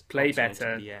 Just play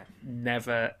better. Yeah.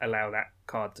 Never allow that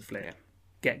card to flip. Yeah.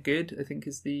 Get good, I think,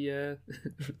 is the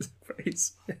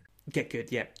phrase. Get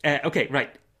good, yeah. Okay,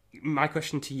 right. My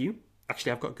question to you.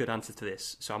 Actually, I've got a good answer to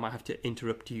this, so I might have to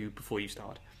interrupt you before you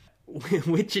start.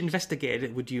 Which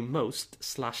investigator would you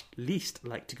most/least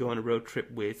like to go on a road trip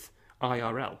with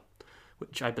IRL?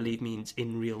 Which I believe means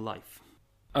in real life.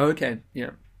 Oh, okay, yeah.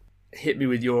 Hit me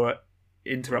with your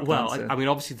interrupt answer. I mean,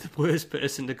 obviously the worst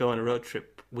person to go on a road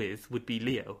trip with would be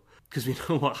Leo, because we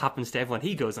know what happens to everyone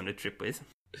he goes on a trip with.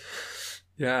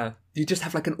 Yeah. You just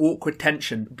have like an awkward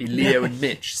tension. It'd be Leo and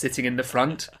Mitch sitting in the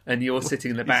front, and you're sitting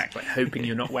in the back, like hoping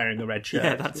you're not wearing a red shirt.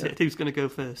 Yeah, that's it. Who's going to go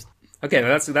first? Okay,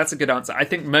 well, that's a good answer. I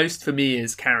think most for me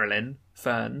is Carolyn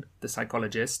Fern, the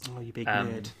psychologist. Oh, you big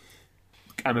nerd.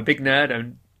 I'm a big nerd.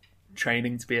 I'm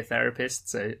training to be a therapist,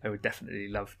 so I would definitely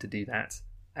love to do that.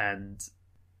 And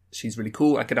she's really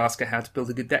cool. I could ask her how to build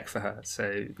a good deck for her,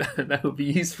 so that would be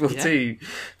useful too.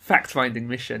 Fact-finding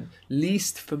mission.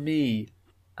 Least for me...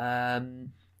 I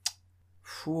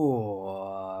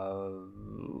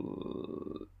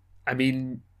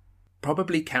mean,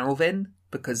 probably Calvin,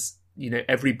 because,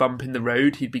 every bump in the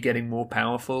road he'd be getting more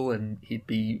powerful and he'd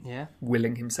be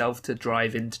willing himself to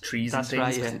drive into trees and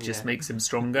things because it just makes him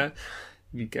stronger.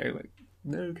 You go like,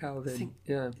 no, Calvin.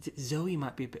 Zoe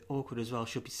might be a bit awkward as well.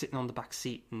 She'll be sitting on the back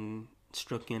seat and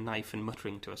stroking a knife and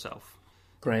muttering to herself.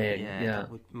 Praying, That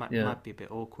might be a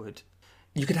bit awkward.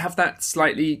 You could have that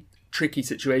slightly tricky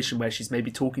situation where she's maybe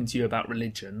talking to you about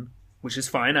religion, which is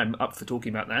fine. I'm up for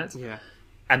talking about that. Yeah.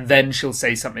 And then she'll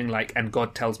say something like, and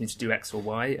God tells me to do X or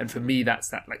Y. And for me, that's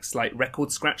that like slight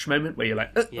record scratch moment where you're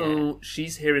like,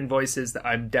 she's hearing voices that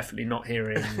I'm definitely not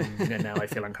hearing. And now I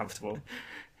feel uncomfortable.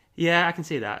 Yeah, I can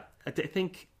see that. I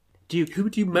think Duke. Who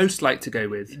would you most like to go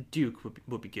with? Duke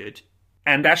would be good.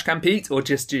 And Ashcan Pete or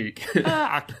just Duke?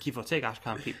 I could give or take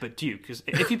Ashcan Pete, but Duke. Because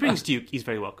if he brings Duke, he's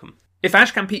very welcome. If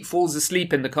Ashcan Pete falls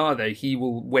asleep in the car, though, he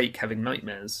will wake having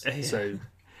nightmares. So,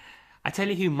 I tell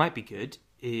you who might be good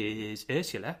is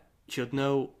Ursula. She'll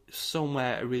know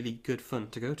somewhere really good fun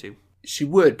to go to. She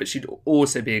would, but she'd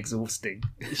also be exhausting.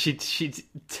 She'd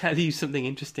tell you something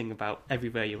interesting about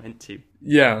everywhere you went to.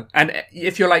 Yeah, and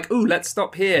if you're like, oh, let's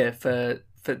stop here for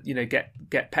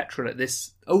get petrol at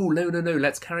this. Oh, no,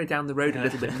 let's carry down the road a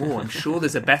little bit more. I'm sure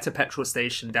there's a better petrol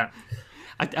station down.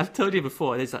 I've told you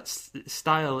before. There's that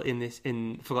style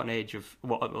in Forgotten Age of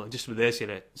just with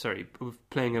Ursula. Sorry, with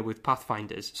playing her with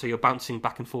Pathfinders. So you're bouncing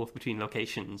back and forth between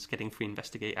locations, getting free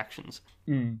investigate actions.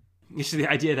 It's the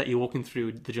idea that you're walking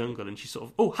through the jungle and she's sort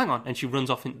of, oh, hang on, and she runs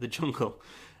off into the jungle,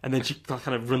 and then she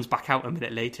kind of runs back out a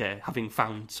minute later, having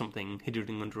found something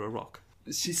hidden under a rock.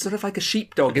 She's sort of like a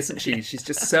sheepdog, isn't she? She's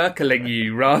just circling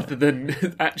you rather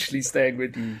than actually staying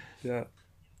with you. Yeah.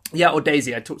 Yeah, or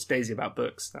Daisy. I talked to Daisy about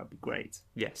books. That'd be great.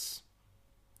 Yes.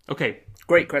 Okay.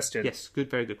 Great question. Yes,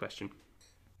 very good question.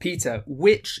 Peter,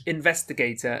 which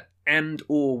investigator and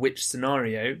or which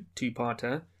scenario,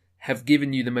 two-parter, have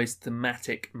given you the most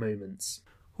thematic moments?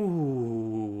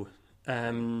 Ooh,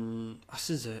 this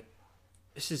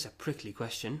is a prickly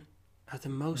question. The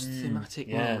most thematic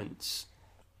moments.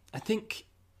 I think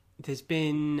there's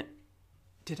been.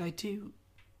 Did I do?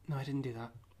 No, I didn't do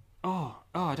that. Oh,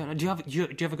 I don't know. Do you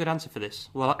have a good answer for this?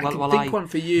 I can think one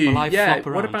for you.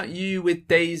 What about you with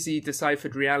Daisy,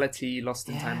 Deciphered Reality, Lost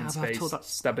in Time and Space,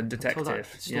 Stubborn Detective? I've told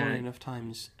that story enough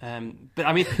times. But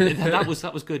I mean, that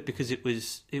was good because it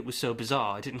was so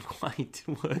bizarre. It didn't quite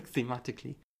work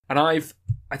thematically. And I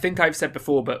think I've said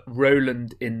before, but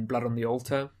Roland in Blood on the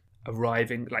Altar,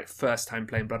 arriving like first time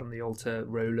playing Blood on the Altar,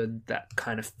 Roland, that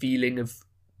kind of feeling of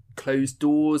closed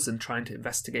doors and trying to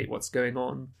investigate what's going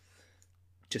on.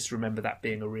 Just remember that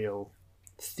being a real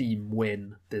theme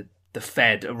win. The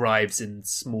Fed arrives in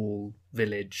small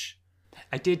village.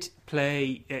 I did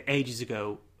play ages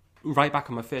ago, right back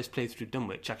on my first playthrough of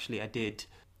Dunwich, actually. I did.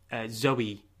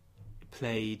 Zoe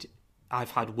played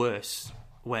I've Had Worse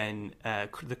when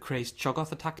the crazed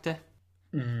Cho'Gath attacked her.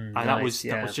 And that was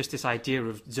just this idea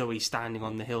of Zoe standing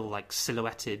on the hill, like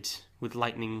silhouetted with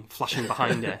lightning flashing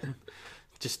behind her,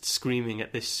 just screaming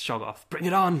at this Cho'Gath, "Bring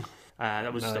it on!"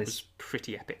 That was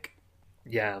pretty epic.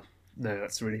 Yeah, no,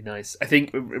 that's really nice. I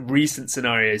think recent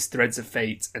scenarios, Threads of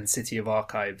Fate and City of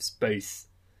Archives, both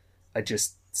are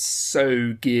just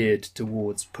so geared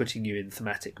towards putting you in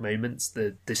thematic moments.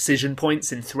 The decision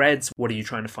points in Threads, what are you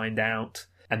trying to find out?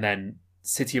 And then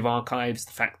City of Archives,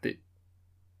 the fact that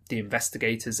the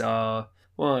investigators are,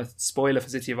 well, spoiler for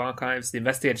City of Archives, the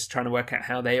investigators are trying to work out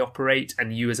how they operate,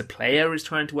 and you as a player is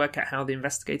trying to work out how the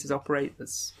investigators operate.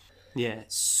 That's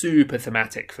super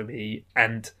thematic for me.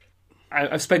 And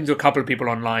I've spoken to a couple of people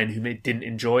online who didn't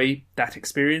enjoy that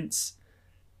experience,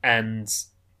 and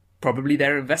probably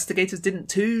their investigators didn't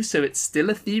too, so it's still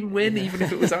a theme win, even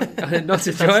if it was not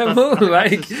enjoyable.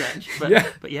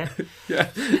 But yeah.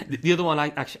 The other one I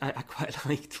quite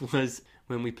liked was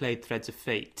when we played Threads of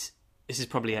Fate. This is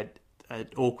probably an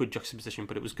awkward juxtaposition,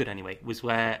 but it was good anyway. Was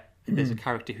where there's a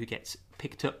character who gets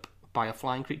picked up by a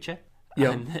flying creature,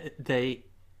 and the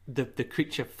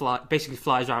creature basically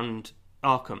flies around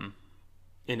Arkham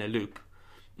in a loop.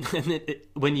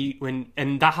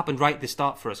 And that happened right at the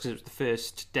start for us because it was the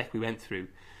first deck we went through,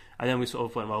 and then we sort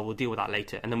of went, well, we'll deal with that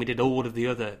later. And then we did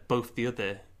both the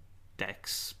other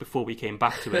decks before we came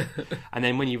back to it. And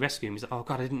then when you rescue him, he's like, "Oh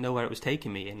God, I didn't know where it was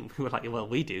taking me." And we were like, "Well,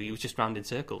 we do. He was just round in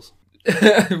circles."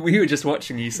 We were just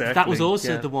watching you circling. That was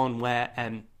also the one where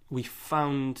we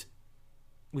found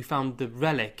the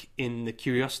relic in the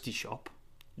curiosity shop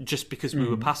just because we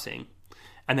were passing.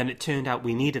 And then it turned out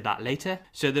we needed that later.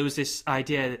 So there was this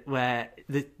idea where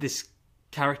this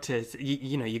character,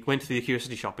 you went to the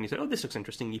curiosity shop and you said, "Oh, this looks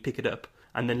interesting." You pick it up,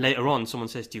 and then later on, someone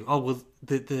says to you, "Oh, well,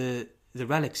 the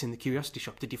relic's in the curiosity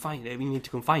shop. Did you find it? We need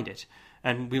to go and find it."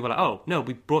 And we were like, "Oh, no,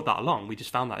 we brought that along. We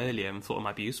just found that earlier and thought it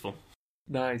might be useful."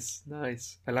 Nice.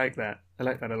 I like that. I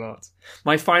like that a lot.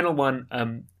 My final one,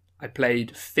 I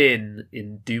played Finn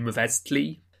in Doom of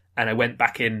Estley, and I went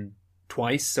back in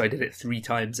twice, so I did it 3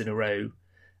 times in a row.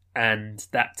 And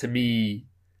that to me,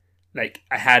 like,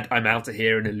 I had I'm Out of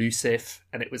Here and Elusive,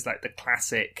 and it was like the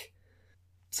classic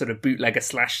sort of bootlegger /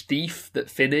 thief that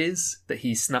Finn is, that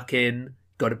he snuck in,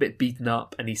 got a bit beaten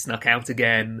up, and he snuck out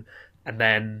again, and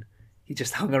then he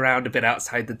just hung around a bit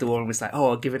outside the door and was like,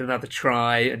 "Oh, I'll give it another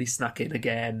try," and he snuck in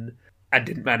again and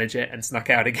didn't manage it and snuck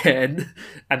out again.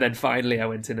 And then finally I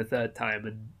went in a 3rd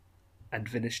time and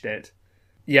finished it.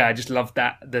 Yeah, I just loved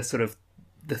that, the sort of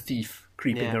the thief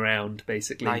creeping around,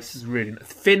 basically. Nice. It's really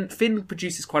Finn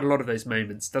produces quite a lot of those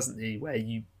moments, doesn't he? Where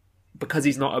because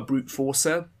he's not a brute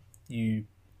forcer, you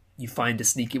find a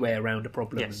sneaky way around a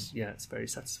problem. Yes. And, it's very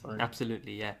satisfying.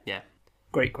 Absolutely, yeah.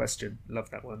 Great question. Love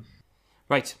that one.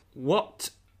 Right.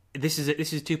 This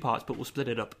is 2 parts, but we'll split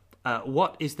it up.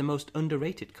 What is the most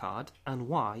underrated card, and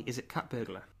why is it Cat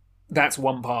Burglar? That's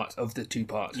one part of the 2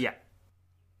 parts. Yeah.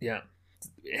 Yeah.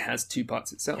 It has 2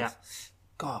 parts itself. Yeah.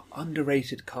 God,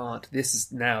 underrated card. This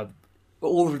is now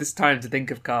all of this time to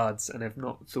think of cards, and I've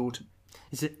not thought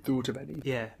Is it thought of any.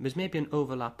 Yeah, there's maybe an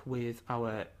overlap with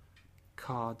our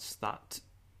cards that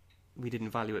we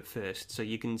didn't value at first. So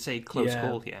you can say close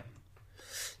call here.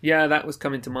 Yeah, that was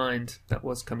coming to mind.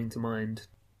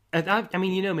 And I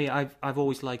mean, you know me, I've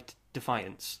always liked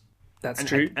Defiance. That's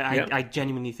true. I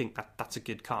genuinely think that that's a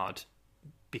good card,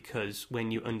 because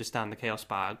when you understand the Chaos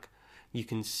Bag, you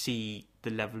can see the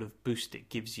level of boost it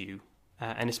gives you.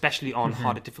 And especially on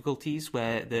harder difficulties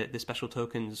where the special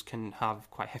tokens can have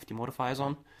quite hefty modifiers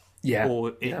on. Yeah.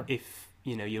 Or if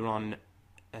you're on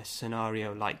a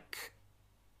scenario like...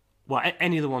 Well,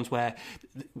 any of the ones where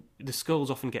the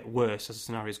skulls often get worse as the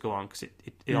scenarios go on, because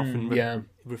it often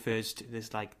refers to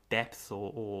this like depth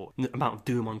or amount of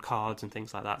doom on cards and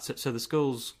things like that. So the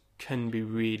skulls can be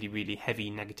really, really heavy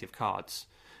negative cards,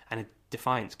 and a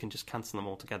Defiance can just cancel them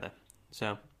all together.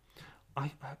 So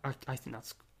I think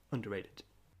that's underrated.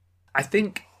 I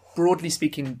think, broadly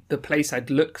speaking, the place I'd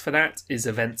look for that is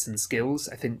events and skills.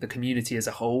 I think the community as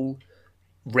a whole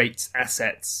rates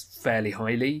assets fairly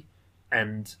highly,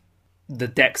 and the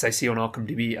decks I see on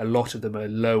ArkhamDB, a lot of them are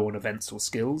low on events or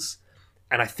skills.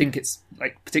 And I think it's,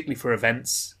 like, particularly for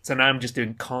events, so now I'm just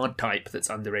doing card type that's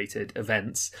underrated,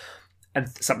 events, and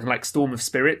something like Storm of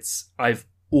Spirits, I've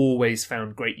always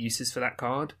found great uses for that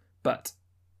card, but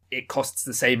it costs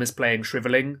the same as playing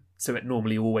Shriveling, so it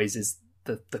normally always is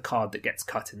the card that gets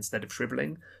cut instead of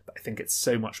Shriveling. But I think it's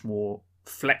so much more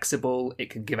flexible. It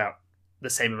can give out the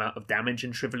same amount of damage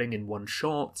in Shriveling in one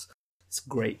shot. It's a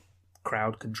great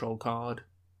crowd control card.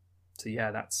 So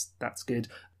yeah, that's good.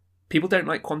 People don't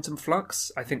like Quantum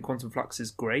Flux. I think Quantum Flux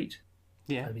is great.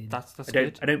 Yeah, I mean, that's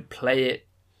good. I don't play it.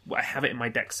 I have it in my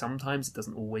deck sometimes. It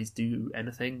doesn't always do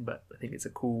anything, but I think it's a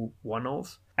cool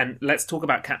one-of. And let's talk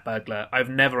about Cat Burglar. I've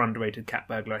never underrated Cat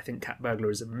Burglar. I think Cat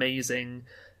Burglar is amazing.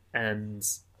 And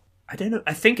I don't know.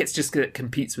 I think it's just that it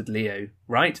competes with Leo,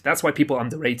 right? That's why people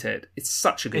underrate it. It's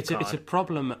such a good card. It's a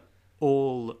problem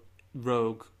all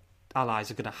rogue allies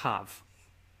are going to have,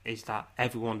 is that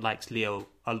everyone likes Leo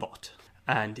a lot.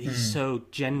 And he's so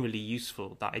generally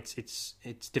useful that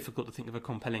it's difficult to think of a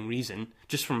compelling reason,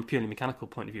 just from a purely mechanical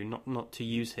point of view, not to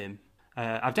use him.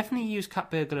 I've definitely used Cat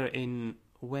Burglar in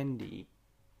Wendy,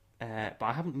 but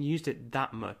I haven't used it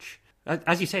that much.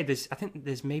 As you say, I think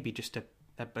there's maybe just a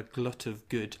glut of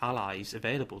good allies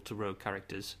available to rogue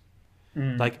characters.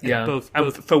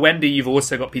 Both for Wendy, you've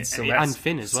also got Peter Sylvester and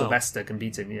Finn as well. Sylvester can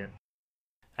beat him, yeah.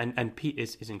 And Pete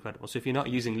is incredible. So if you're not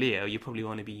using Leo, you probably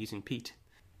want to be using Pete.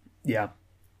 Yeah.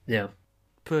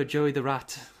 Poor Joey the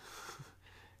Rat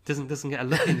doesn't get a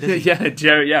look in, does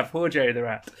he? Poor Joey the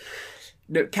Rat.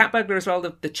 No, Cat Burglar as well,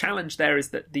 the challenge there is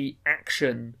that the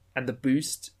action and the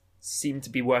boost seem to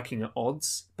be working at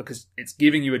odds, because it's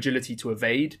giving you agility to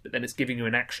evade, but then it's giving you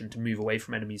an action to move away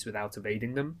from enemies without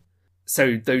evading them.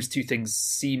 So those two things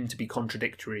seem to be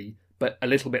contradictory, but a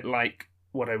little bit like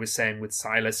what I was saying with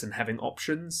Silas and having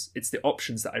options. It's the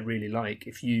options that I really like.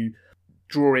 If you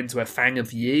draw into a Fang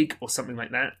of Yig or something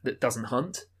like that doesn't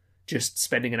hunt, just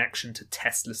spending an action to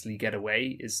testlessly get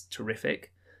away is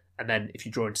terrific. And then if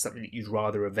you draw into something that you'd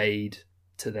rather evade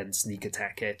to then sneak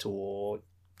attack it or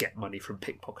get money from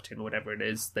pickpocketing or whatever it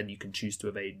is, then you can choose to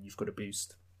evade and you've got a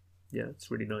boost. Yeah, it's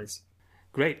really nice.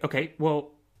 Great. Okay,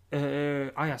 well,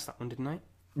 I asked that one, didn't I?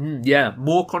 Yeah,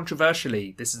 more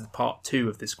controversially, this is part 2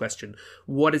 of this question.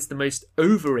 What is the most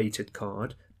overrated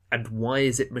card and why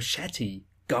is it Machete?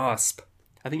 Gasp.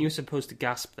 I think you were supposed to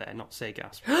gasp there, not say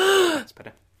gasp. That's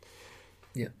better.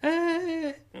 Yeah.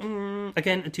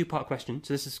 Again, a 2-part question.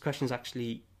 So this question is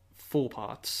actually 4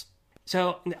 parts.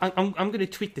 So I'm going to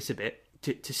tweak this a bit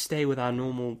to stay with our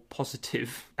normal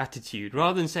positive attitude.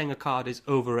 Rather than saying a card is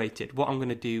overrated, what I'm going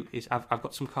to do is I've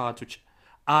got some cards which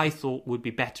I thought would be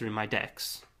better in my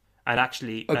decks, and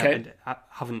actually I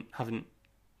haven't.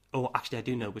 Oh, actually, I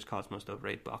do know which card's most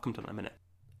overrated, but I'll come to that in a minute.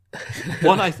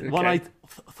 One I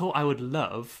thought I would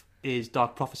love is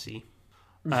Dark Prophecy,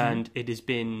 and it has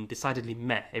been decidedly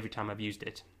meh every time I've used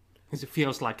it, because it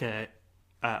feels like a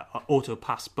auto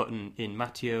pass button in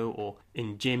Mateo or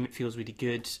in Gym. It feels really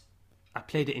good. I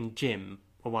played it in Gym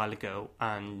a while ago,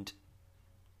 and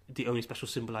the only special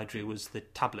symbol I drew was the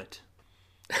tablet.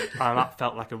 And that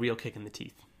felt like a real kick in the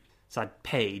teeth. So I'd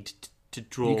paid to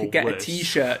draw. You could get a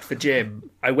T-shirt for Gym.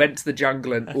 I went to the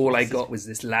jungle and all I got was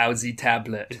this lousy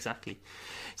tablet. Exactly.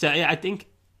 So yeah, I think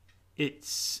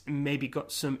it's maybe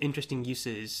got some interesting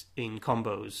uses in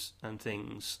combos and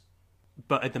things,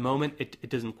 but at the moment it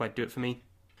doesn't quite do it for me.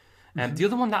 The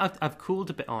other one that I've cooled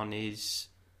a bit on is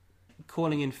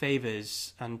Calling in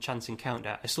Favours and Chance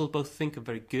Encounter. I still both think are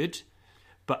very good,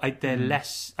 but they're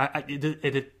less... At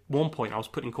one point, I was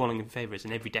putting Calling in Favours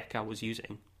in every deck I was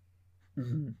using.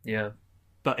 Yeah.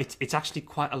 But it's actually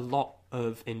quite a lot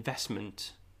of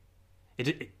investment.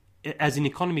 As an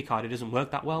economy card, it doesn't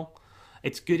work that well.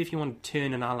 It's good if you want to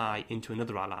turn an ally into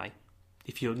another ally,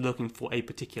 if you're looking for a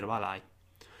particular ally.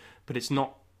 But it's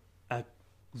not a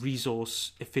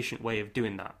resource-efficient way of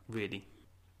doing that, really.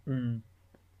 Mm.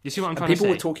 You see what I'm trying to say?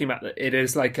 People were talking about that it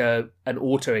is like an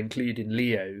auto-include in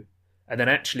Leo, and then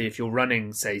actually if you're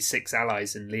running, say, 6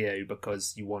 allies in Leo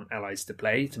because you want allies to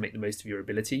play to make the most of your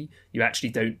ability, you actually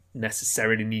don't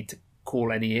necessarily need to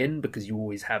call any in because you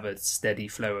always have a steady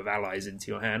flow of allies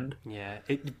into your hand. Yeah,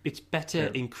 it's better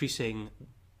increasing...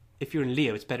 If you're in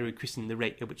Leo, it's better increasing the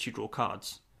rate at which you draw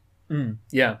cards.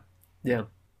 Yeah.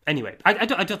 Anyway, I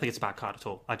don't think it's a bad card at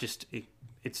all.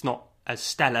 It's not as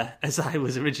stellar as I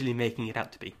was originally making it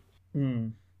out to be.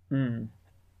 And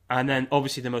then,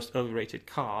 obviously, the most overrated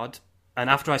card. And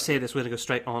after I say this, we're going to go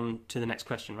straight on to the next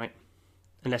question, right?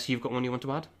 Unless you've got one you want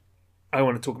to add? I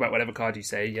want to talk about whatever card you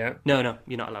say, yeah? No,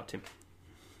 you're not allowed to.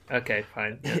 Okay,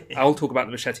 fine. Yeah. I'll talk about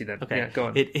the machete then. Okay, yeah, go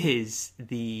on. It is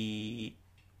the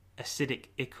Acidic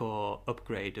Ichor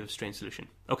upgrade of Strange Solution.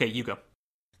 Okay, you go.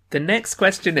 The next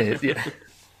question is... Yeah.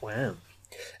 Wow.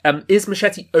 Is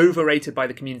machete overrated by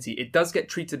the community? It does get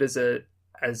treated as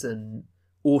an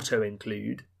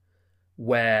auto-include,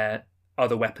 where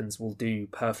other weapons will do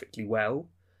perfectly well,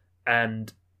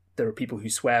 and there are people who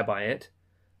swear by it.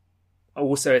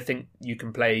 Also, I think you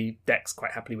can play decks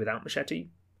quite happily without machete,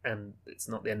 and it's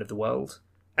not the end of the world.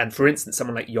 And for instance,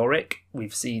 someone like Yorick,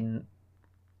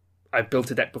 I've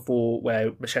built a deck before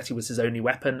where machete was his only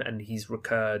weapon, and he's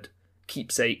recurred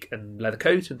Keepsake and Leather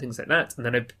Coat and things like that. And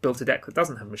then I've built a deck that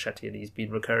doesn't have machete, and he's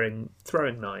been recurring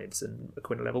Throwing Knives and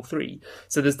Aquila level 3.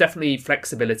 So there's definitely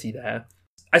flexibility there.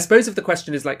 I suppose if the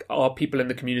question is like, are people in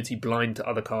the community blind to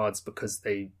other cards because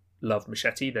they love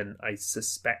machete, then I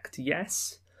suspect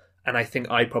yes. And I think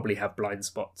I probably have blind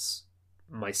spots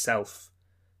myself.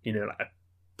 I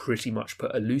pretty much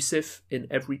put Elusive in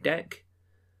every deck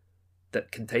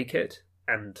that can take it,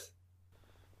 and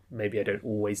maybe I don't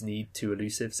always need 2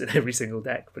 Elusives in every single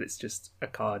deck, but it's just a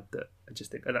card that I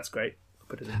just think, oh, that's great. I'll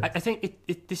put it in there. I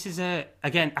think this is a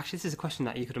question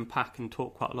that you could unpack and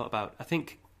talk quite a lot about. I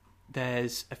think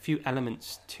there's a few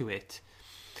elements to it.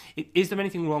 Is there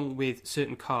anything wrong with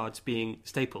certain cards being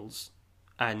staples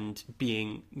and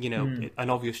being, an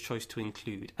obvious choice to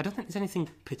include? I don't think there's anything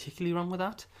particularly wrong with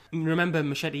that. Remember,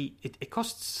 machete, it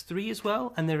costs 3 as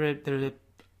well, and there are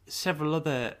several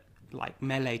other like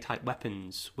melee type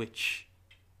weapons which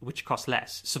cost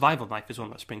less. Survival Knife is one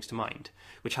that springs to mind,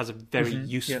 which has a very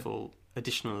useful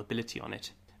additional ability on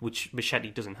it, which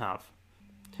machete doesn't have.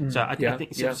 So I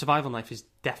think Survival Knife is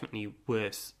definitely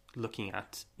worth looking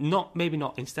at. Maybe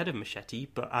not instead of machete,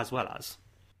 but as well as.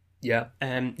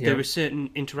 There are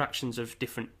certain interactions of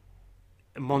different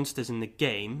monsters in the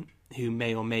game who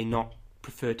may or may not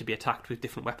prefer to be attacked with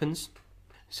different weapons.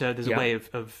 So there's a way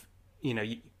of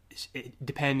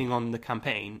depending on the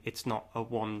campaign, it's not a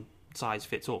one size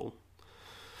fits all.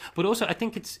 But also, I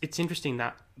think it's interesting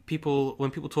that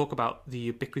when people talk about the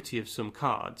ubiquity of some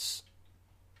cards,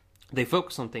 they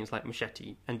focus on things like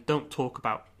machete and don't talk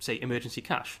about, say, emergency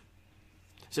cash.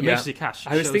 So emergency cash.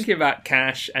 I was thinking about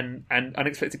cash and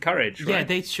unexpected courage. Right? Yeah,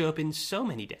 they show up in so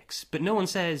many decks, but no one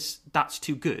says that's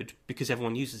too good because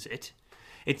everyone uses it.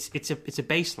 It's a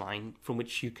baseline from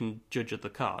which you can judge other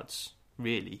cards,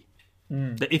 really.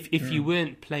 That if you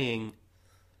weren't playing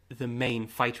the main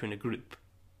fighter in a group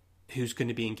who's going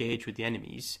to be engaged with the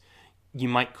enemies, you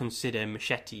might consider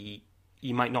machete.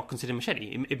 You might not consider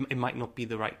machete. It might not be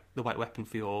the right weapon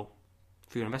for your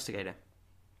investigator.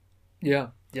 Yeah.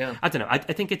 I don't know. I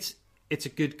think it's a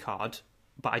good card,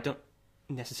 but I don't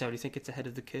necessarily think it's ahead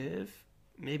of the curve.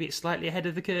 Maybe it's slightly ahead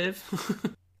of the curve.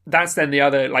 That's then the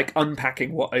other,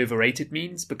 unpacking what overrated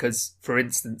means, because, for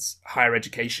instance, Higher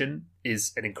Education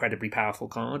is an incredibly powerful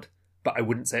card, but I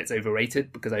wouldn't say it's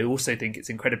overrated, because I also think it's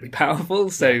incredibly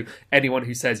powerful. So anyone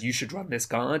who says you should run this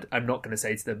card, I'm not going to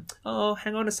say to them, oh,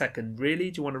 hang on a second, really?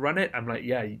 Do you want to run it? I'm like,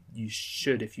 yeah, you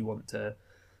should if you want to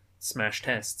smash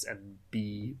tests and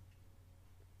be,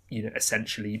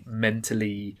 essentially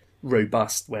mentally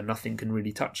robust where nothing can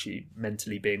really touch you,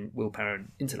 mentally being willpower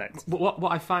and intellect.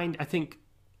 What I find, I think,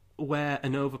 where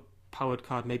an overpowered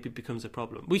card maybe becomes a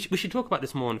problem. We should talk about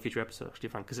this more in a future episode, actually,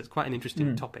 Frank, because it's quite an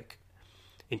interesting topic.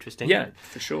 Interesting. Yeah,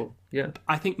 for sure. Yeah.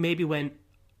 I think maybe when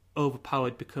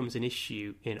overpowered becomes an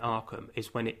issue in Arkham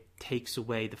is when it takes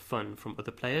away the fun from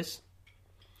other players.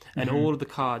 And all of the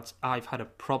cards I've had a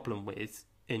problem with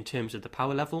in terms of the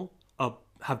power level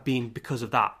have been because of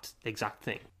that exact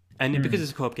thing. And because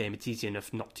it's a co-op game, it's easy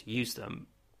enough not to use them.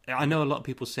 I know a lot of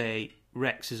people say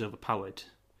Rex is overpowered.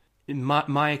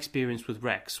 my experience with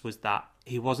Rex was that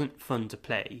he wasn't fun to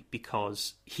play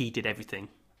because he did everything.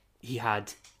 He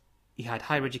had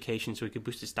higher education, so he could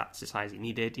boost his stats as high as he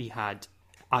needed. He had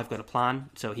I've got a plan,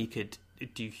 so he could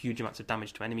do huge amounts of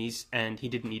damage to enemies, and he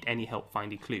didn't need any help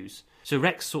finding clues. So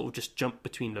Rex sort of just jumped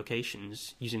between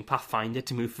locations using Pathfinder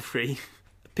to move for free,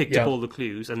 picked up all the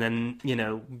clues, and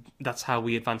then, that's how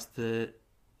we advanced the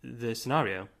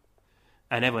scenario.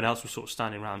 And everyone else was sort of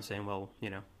standing around saying, well,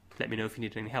 let me know if you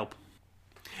need any help.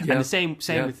 Yeah. And the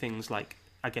same with things like,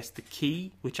 I guess, the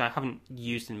key, which I haven't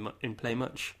used in play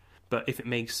much, but if it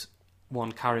makes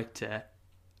one character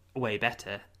way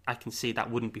better, I can see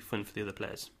that wouldn't be fun for the other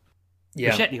players. Yeah.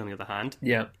 Machete, on the other hand,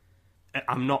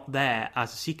 I'm not there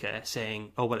as a Seeker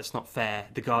saying, oh, well, it's not fair,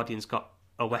 the Guardian's got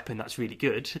a weapon that's really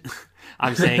good.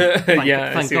 I'm saying,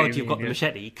 thank God you've got the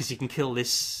machete, because you can kill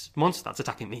this monster that's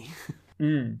attacking me.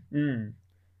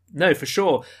 No, for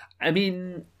sure. I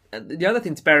mean, the other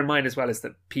thing to bear in mind as well is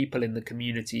that people in the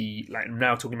community, like I'm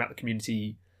now talking about the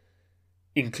community,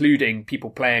 including people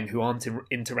playing who aren't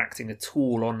interacting at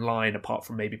all online, apart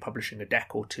from maybe publishing a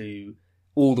deck or two,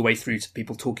 all the way through to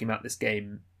people talking about this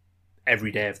game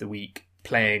every day of the week,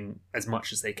 playing as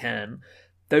much as they can.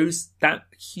 That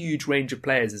huge range of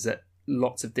players is at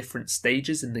lots of different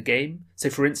stages in the game. So,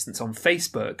 for instance, on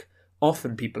Facebook,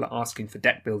 often people are asking for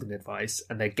deck building advice,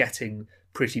 and they're getting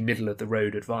pretty middle of the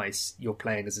road advice. You're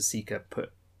playing as a Seeker,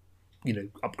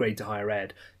 upgrade to higher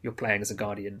ed. You're playing as a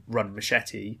Guardian, run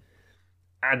Machete.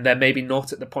 And they're maybe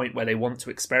not at the point where they want to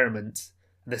experiment.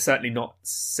 They're certainly not,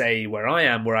 say, where I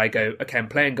am, where I go, okay, I'm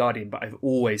playing Guardian, but I've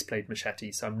always played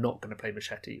Machete, so I'm not going to play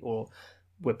Machete. Or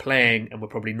we're playing and we're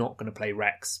probably not going to play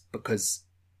Rex because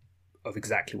of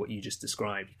exactly what you just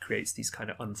described. It creates these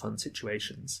kind of unfun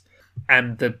situations.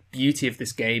 And the beauty of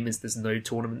this game is there's no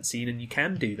tournament scene, and you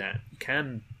can do that. You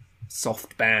can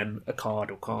soft ban a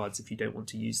card or cards if you don't want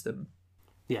to use them.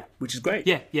 Yeah, which is great.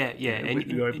 Yeah.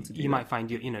 And you might find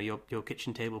your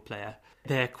kitchen table player,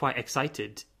 they're quite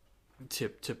excited to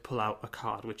pull out a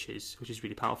card which is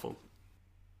really powerful.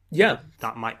 Yeah,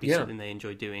 that might be something they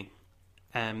enjoy doing.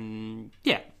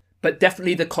 But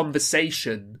definitely the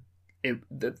conversation,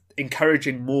 the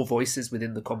encouraging more voices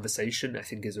within the conversation, I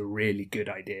think, is a really good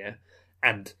idea.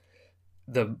 And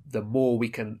the more we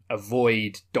can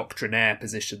avoid doctrinaire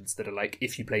positions that are like,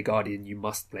 if you play Guardian, you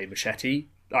must play Machete.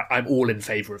 I'm all in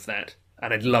favour of that.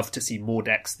 And I'd love to see more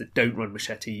decks that don't run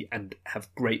Machete and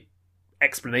have great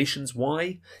explanations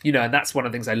why. And that's one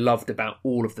of the things I loved about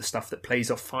all of the stuff that plays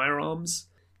off firearms.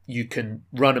 You can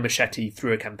run a Machete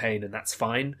through a campaign and that's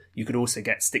fine. You could also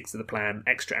get stick to the plan,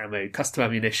 extra ammo, custom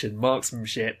ammunition,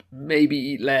 marksmanship, maybe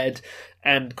eat lead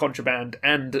and contraband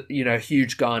and, a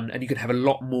huge gun. And you can have a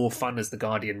lot more fun as the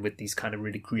Guardian with these kind of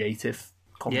really creative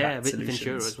combat solutions.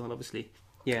 Ventura as well, obviously.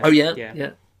 Yeah. Oh, yeah.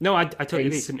 No, I totally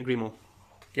agree. Couldn't agree more.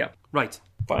 Yeah. Right.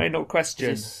 Final question.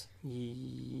 This is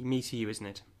me to you, isn't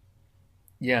it?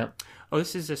 Yeah. Oh,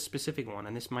 this is a specific one,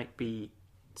 and this might be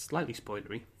slightly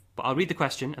spoilery, but I'll read the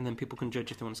question, and then people can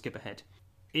judge if they want to skip ahead.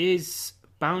 Is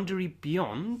Boundary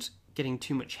Beyond getting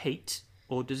too much hate,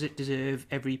 or does it deserve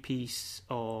every piece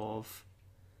of...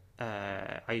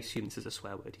 I assume this is a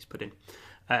swear word he's put in.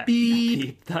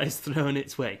 Beep that is thrown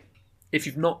its way. If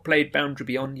you've not played Boundary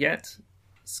Beyond yet,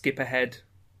 skip ahead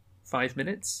 5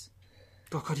 minutes.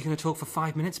 Oh God, you're going to talk for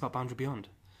 5 minutes about Boundary Beyond?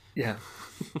 Yeah.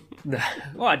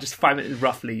 Well, just 5 minutes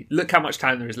roughly. Look how much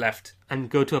time there is left. And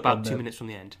go to about 2 minutes from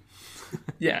the end.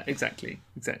 Yeah, exactly.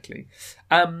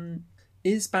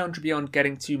 Is Boundary Beyond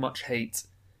getting too much hate?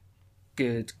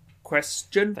 Good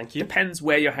question. Thank you. Depends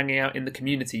where you're hanging out in the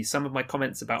community. Some of my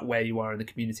comments about where you are in the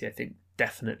community, I think,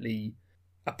 definitely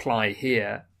apply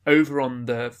here. Over on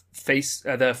the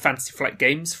Fantasy Flight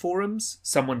Games forums,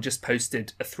 someone just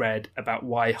posted a thread about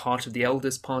why Heart of the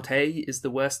Elders Part A is the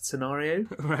worst scenario.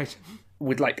 Right.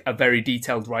 With like a very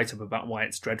detailed write-up about why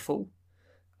it's dreadful.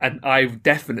 And I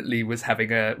definitely was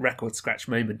having a record scratch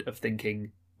moment of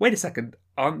thinking, wait a second,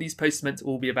 aren't these posts meant to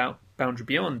all be about Boundary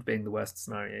Beyond being the worst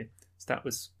scenario? So that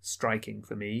was striking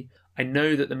for me. I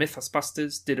know that the Mythos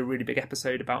Busters did a really big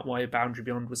episode about why Boundary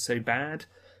Beyond was so bad,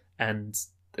 and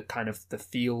the kind of the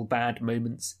feel bad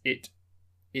moments it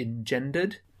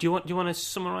engendered. Do you want to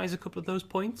summarise a couple of those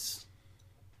points,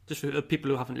 just for people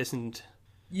who haven't listened?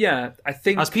 Yeah, I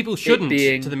think as people shouldn't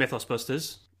to the Mythos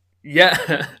Busters.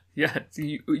 Yeah. So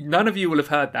none of you will have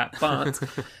heard that, but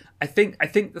I think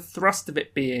the thrust of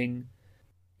it being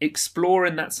Explore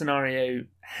in that scenario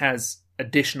has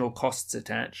additional costs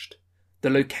attached.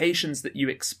 The locations that you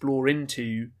explore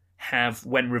into have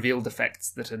when revealed effects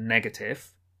that are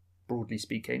negative. Broadly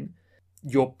speaking,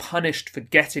 you're punished for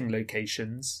getting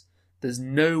locations. There's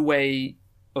no way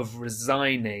of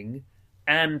resigning,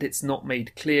 and it's not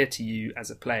made clear to you as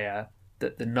a player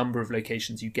that the number of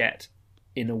locations you get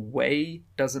in a way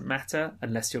doesn't matter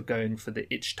unless you're going for the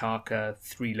Ichtaka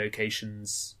 3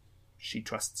 locations she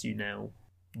trusts you now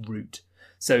route.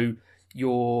 So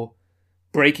you're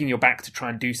breaking your back to try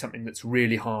and do something that's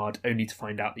really hard only to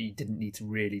find out that you didn't need to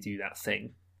really do that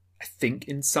thing. I think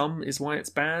in some is why it's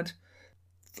bad,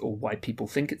 or why people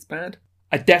think it's bad.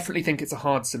 I definitely think it's a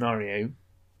hard scenario.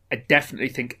 I definitely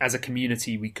think as a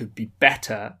community we could be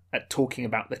better at talking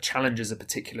about the challenges a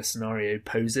particular scenario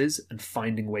poses and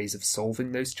finding ways of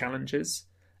solving those challenges.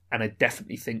 And I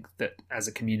definitely think that as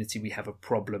a community we have a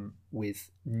problem with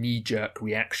knee-jerk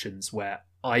reactions where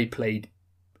I played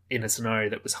in a scenario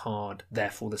that was hard,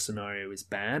 therefore the scenario is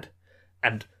bad.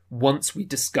 And once we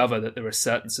discover that there are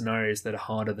certain scenarios that are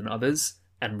harder than others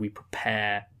and we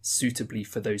prepare suitably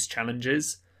for those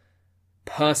challenges,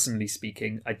 personally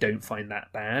speaking, I don't find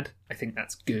that bad. I think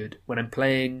that's good. When I'm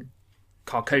playing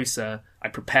Carcosa, I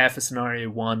prepare for scenario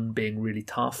 1 being really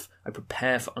tough. I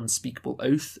prepare for Unspeakable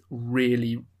Oath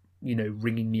really,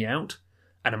 ringing me out.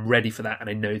 And I'm ready for that and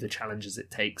I know the challenges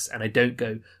it takes. And I don't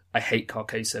go, I hate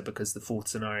Carcosa because the 4th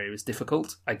scenario is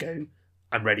difficult. I go,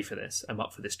 I'm ready for this. I'm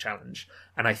up for this challenge.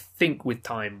 And I think with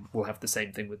time, we'll have the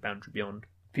same thing with Boundary Beyond.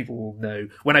 People will know.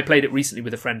 When I played it recently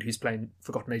with a friend who's playing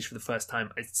Forgotten Age for the first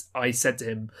time, I said to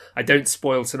him, I don't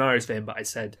spoil scenarios for him, but I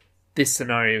said, this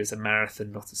scenario is a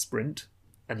marathon, not a sprint,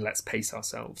 and let's pace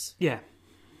ourselves. Yeah.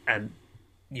 And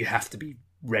you have to be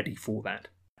ready for that.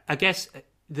 I guess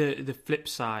the flip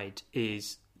side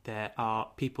is there are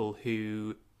people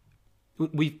who...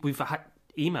 We've had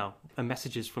email and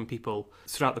messages from people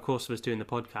throughout the course of us doing the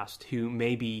podcast who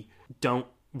maybe don't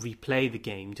replay the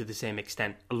game to the same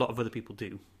extent a lot of other people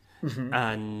do. Mm-hmm.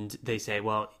 And they say,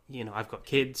 well, I've got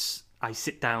kids, I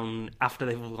sit down after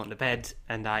they've all gone to bed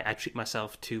and I treat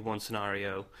myself to one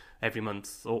scenario every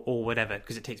month or whatever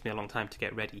because it takes me a long time to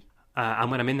get ready.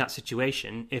 And when I'm in that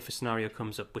situation, if a scenario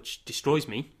comes up which destroys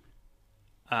me,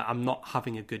 I'm not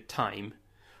having a good time,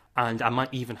 and I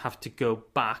might even have to go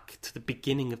back to the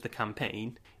beginning of the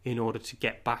campaign in order to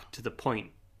get back to the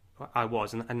point I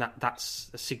was, and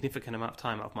that's a significant amount of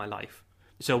time out of my life.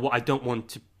 So what I don't want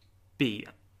to be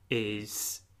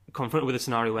is confronted with a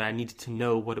scenario where I needed to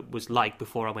know what it was like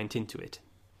before I went into it.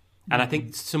 And I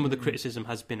think some of the criticism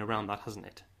has been around that, hasn't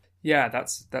it? Yeah,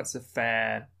 that's a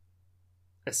fair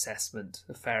assessment,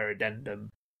 a fair addendum.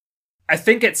 I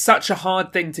think it's such a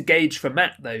hard thing to gauge for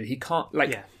Matt, though. He can't,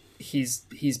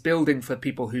 he's building for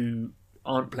people who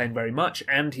aren't playing very much,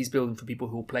 and he's building for people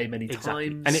who will play many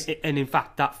times. And in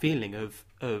fact, that feeling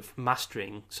of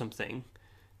mastering something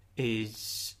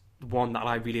is one that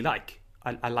I really like.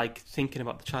 I like thinking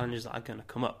about the challenges that are going to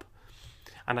come up.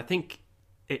 And I think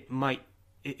it might,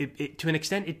 to an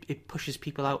extent, it pushes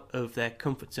people out of their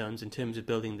comfort zones in terms of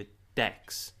building the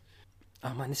decks.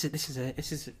 Oh man, this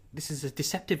is a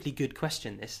deceptively good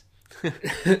question. This,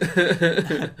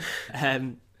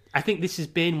 I think this has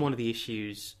been one of the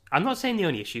issues. I'm not saying the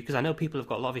only issue because I know people have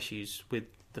got a lot of issues with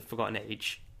the Forgotten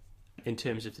Age in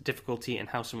terms of the difficulty and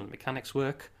how some of the mechanics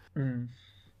work. Mm.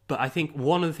 But I think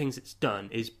one of the things it's done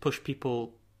is push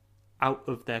people out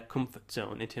of their comfort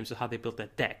zone in terms of how they build their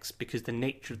decks because the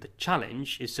nature of the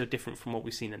challenge is so different from what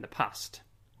we've seen in the past.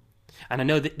 And I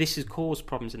know that this has caused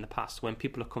problems in the past when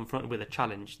people are confronted with a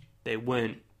challenge they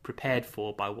weren't prepared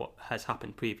for by what has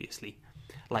happened previously,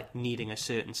 like needing a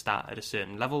certain stat at a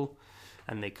certain level,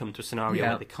 and they come to a scenario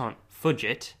where they can't fudge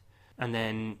it, and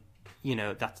then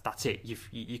that's it.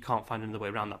 You can't find another way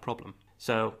around that problem.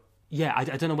 So yeah, I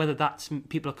don't know whether that's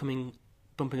people are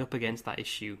bumping up against that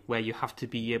issue where you have to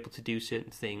be able to do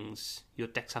certain things. Your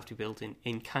decks have to be built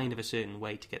in kind of a certain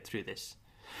way to get through this.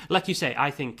 Like you say,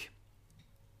 I think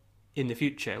in the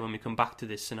future, when we come back to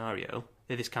this scenario,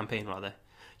 this campaign rather,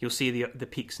 you'll see the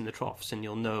peaks and the troughs, and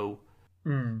you'll know,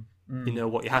 you know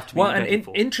what you have to be ready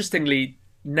for. Interestingly,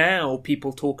 now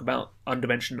people talk about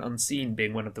Undimensioned Unseen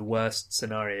being one of the worst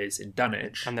scenarios in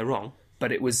Dunwich, and they're wrong.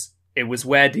 But it was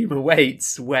Where Doom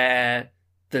Awaits where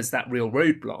there's that real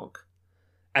roadblock,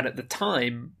 and at the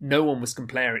time, no one was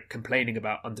complaining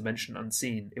about Undimensioned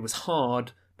Unseen. It was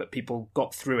hard, but people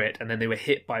got through it, and then they were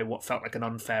hit by what felt like an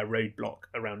unfair roadblock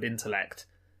around intellect,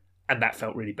 and that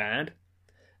felt really bad.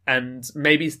 And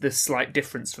maybe the slight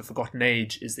difference for Forgotten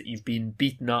Age is that you've been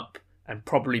beaten up and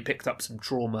probably picked up some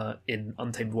trauma in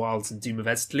Untamed Wilds and Doom of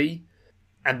Estley,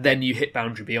 and then you hit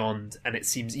Boundary Beyond, and it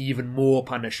seems even more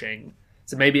punishing.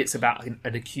 So maybe it's about an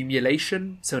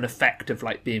accumulation, so an effect of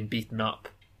like being beaten up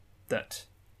that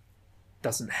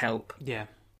doesn't help. Yeah.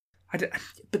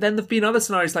 But then there've been other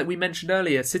scenarios, like we mentioned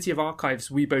earlier, City of Archives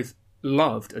we both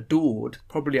loved, adored,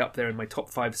 probably up there in my top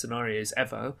 5 scenarios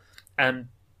ever. And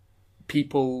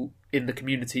people in the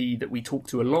community that we talk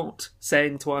to a lot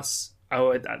saying to us,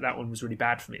 oh, that one was really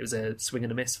bad for me. It was a swing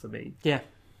and a miss for me. Yeah.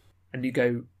 And you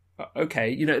go,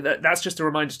 okay, that's just a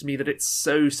reminder to me that it's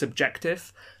so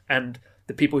subjective, and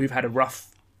the people who've had a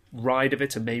rough ride of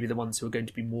it are maybe the ones who are going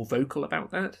to be more vocal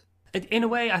about that. In a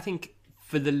way, I think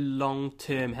for the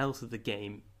long-term health of the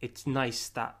game, it's nice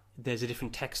that there's a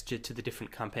different texture to the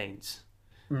different campaigns.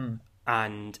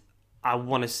 And I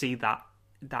want to see that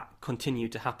continue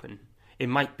to happen. It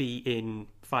might be in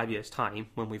 5 years' time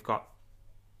when we've got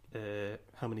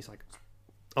how many cycles?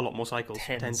 A lot more cycles.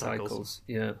 10 cycles.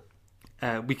 Yeah.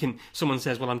 Someone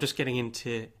says, well, I'm just getting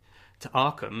into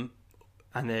Arkham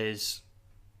and there's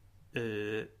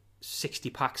 60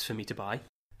 packs for me to buy.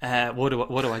 What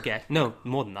do I get? No,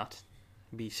 more than that.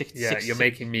 It'd be 60. Yeah, you're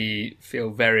making me feel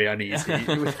very uneasy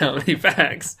with how many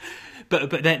packs. But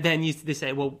then they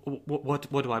say, well,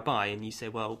 what do I buy? And you say,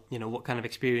 well, what kind of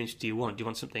experience do you want? Do you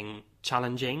want something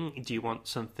challenging? Do you want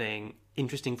something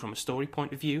interesting from a story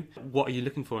point of view? What are you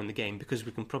looking for in the game? Because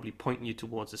we can probably point you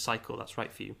towards a cycle that's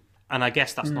right for you. And I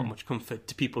guess that's not much comfort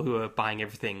to people who are buying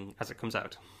everything as it comes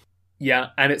out.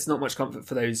 Yeah, and it's not much comfort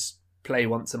for those play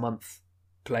once a month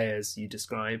players you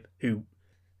describe who...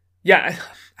 Yeah,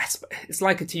 it's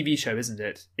like a TV show, isn't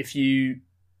it? If you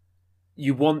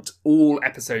want all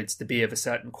episodes to be of a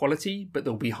certain quality, but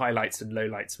there'll be highlights and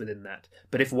lowlights within that.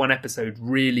 But if one episode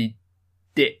really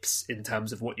dips in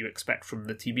terms of what you expect from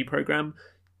the TV program,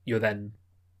 you're then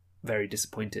very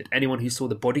disappointed. Anyone who saw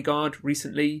The Bodyguard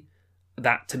recently,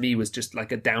 that to me was just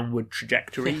like a downward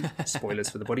trajectory. Spoilers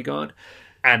for The Bodyguard.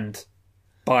 And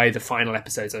by the final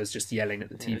episodes, I was just yelling at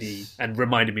the TV and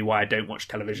reminded me why I don't watch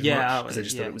television much, because I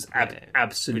just thought it was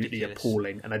absolutely ridiculous.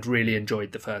 Appalling, and I'd really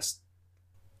enjoyed the first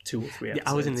 2 or 3 episodes.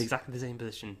 Yeah, I was in exactly the same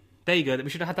position. There you go.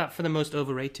 We should have had that for the most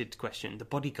overrated question. The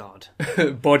Bodyguard.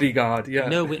 Bodyguard, yeah.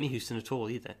 No Whitney Houston at all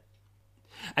either.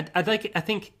 I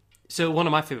think so. One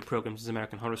of my favourite programs is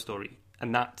American Horror Story,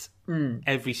 and that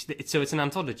so it's an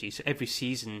anthology. So every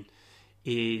season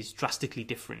is drastically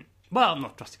different. Well,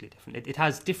 not drastically different. It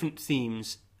has different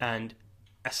themes and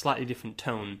a slightly different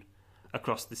tone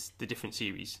across the different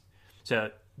series.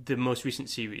 So the most recent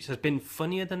series has been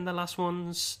funnier than the last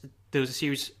ones. There was a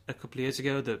series a couple of years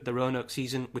ago, the Roanoke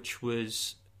season, which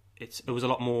was it was a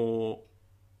lot more.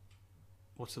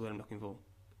 What's the word I'm looking for?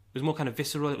 It was more kind of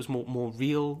visceral. It was more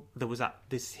real. There was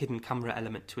this hidden camera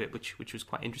element to it, which was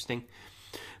quite interesting.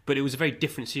 But it was a very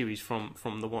different series from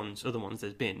the other ones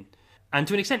there's been. And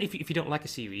to an extent, if you don't like a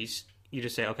series, you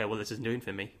just say, okay, well, this isn't doing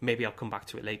for me. Maybe I'll come back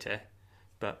to it later,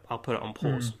 but I'll put it on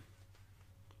pause.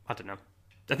 I don't know.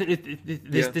 I think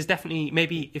there's definitely,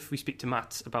 maybe if we speak to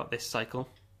Matt about this cycle,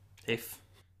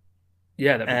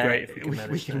 yeah, that'd be great if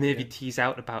we can maybe tease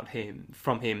out about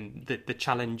from him the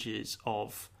challenges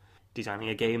of designing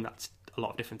a game that's a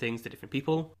lot of different things to different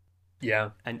people. Yeah.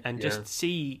 And just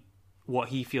see what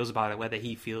he feels about it, whether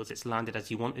he feels it's landed as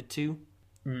he wanted to.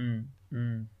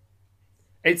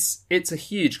 It's a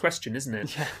huge question, isn't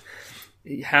it?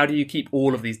 Yeah. How do you keep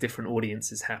all of these different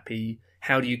audiences happy?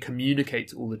 How do you communicate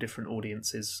to all the different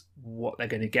audiences what they're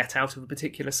going to get out of a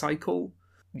particular cycle?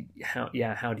 How do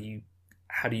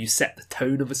you set the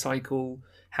tone of a cycle?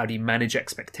 How do you manage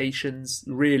expectations?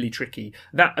 Really tricky.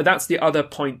 That's the other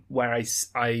point where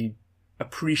I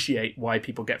appreciate why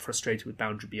people get frustrated with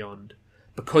Boundary Beyond,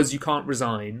 because you can't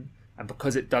resign, and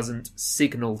because it doesn't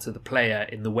signal to the player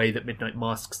in the way that Midnight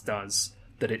Masks does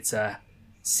that it's a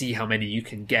see how many you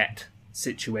can get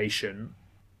situation.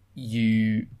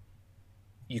 You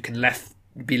can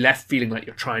be left feeling like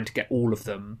you're trying to get all of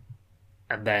them,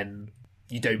 and then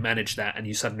you don't manage that, and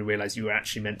you suddenly realise you were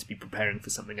actually meant to be preparing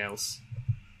for something else,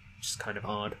 which is kind of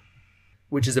hard.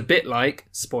 Which is a bit like,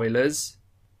 spoilers,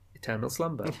 Eternal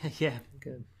Slumber. Yeah.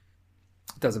 Good.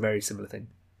 It does a very similar thing.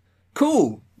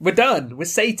 Cool! We're done! We're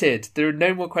sated! There are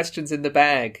no more questions in the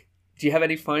bag. Do you have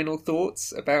any final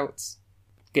thoughts about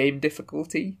game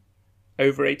difficulty?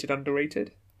 Overrated,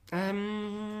 underrated? I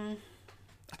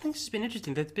think this has been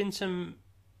interesting. There's been some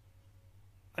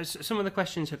of the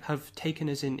questions have taken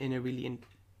us in a really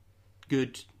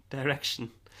good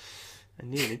direction.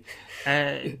 Nearly.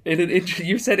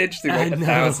 You've said interesting like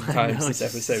 1,000 times this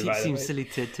episode. It seems silly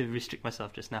to restrict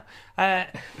myself just now.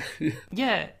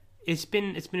 Yeah, it's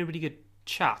been a really good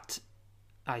chat,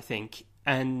 I think,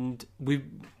 and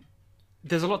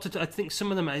there's a lot to. I think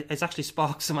some of them has actually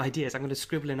sparked some ideas. I'm going to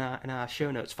scribble in our show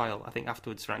notes file, I think,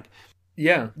 afterwards, Frank.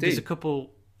 Yeah, there's a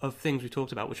couple of things we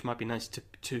talked about which might be nice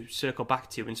to circle back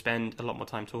to and spend a lot more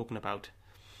time talking about.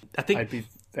 I think I'd be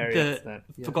very the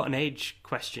Forgotten Age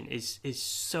question is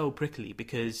so prickly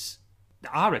because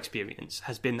our experience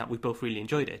has been that we both really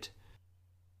enjoyed it.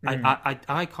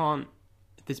 I can't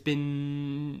There's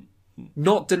been...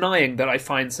 Not denying that I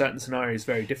find certain scenarios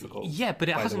very difficult. Yeah, but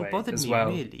it hasn't bothered me, well.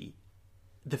 really.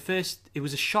 It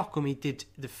was a shock when we did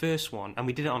the first one, and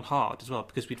we did it on hard as well,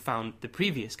 because we'd found the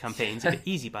previous campaigns a bit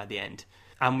easy by the end.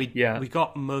 And we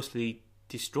got mostly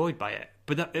destroyed by it.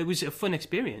 But it was a fun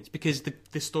experience, because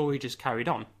the story just carried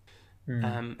on.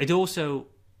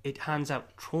 It hands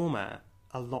out trauma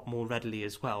a lot more readily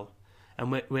as well.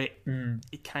 And we're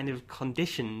kind of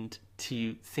conditioned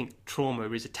to think trauma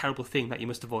is a terrible thing that you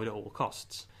must avoid at all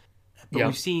costs. But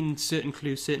we've seen certain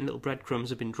clues, certain little breadcrumbs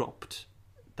have been dropped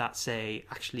that say,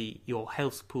 actually, your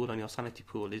health pool and your sanity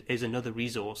pool is another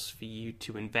resource for you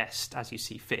to invest as you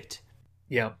see fit.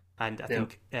 Yeah. And I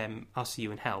think I'll See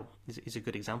You in Hell is a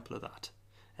good example of that.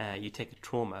 You take a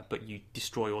trauma, but you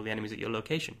destroy all the enemies at your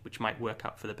location, which might work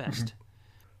out for the best.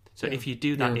 So if you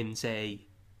do that in, say,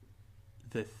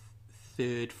 the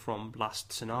third from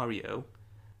last scenario,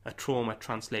 a trauma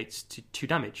translates to 2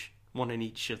 damage, 1 in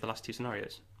each of the last 2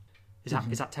 scenarios.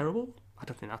 Is that terrible? I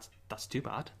don't think that's too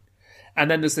bad. And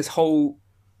then there's this whole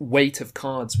weight of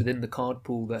cards within the card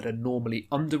pool that are normally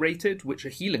underrated, which are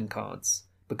healing cards,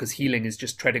 because healing is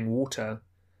just treading water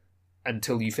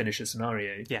until you finish a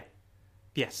scenario. Yeah.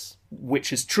 Yes.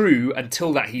 Which is true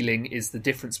until that healing is the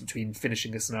difference between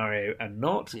finishing a scenario and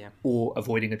not, or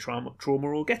avoiding a trauma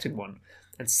or getting one.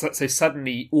 And so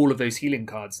suddenly all of those healing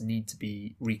cards need to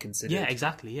be reconsidered. Yeah,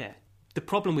 exactly, yeah. The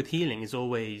problem with healing is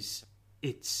always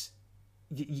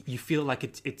you feel like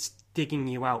it's digging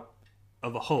you out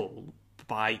of a hole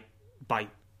by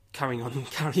carrying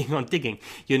on digging.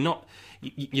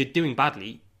 You're doing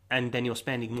badly, and then you're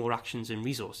spending more actions and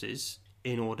resources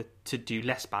in order to do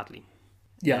less badly.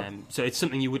 Yeah. So it's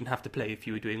something you wouldn't have to play if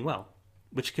you were doing well,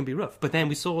 which can be rough. But then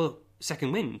we saw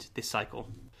Second Wind this cycle.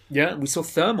 Yeah, we saw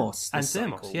Thermos this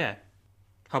cycle. Thermos, yeah.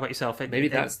 How about yourself? Maybe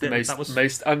that's the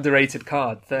most underrated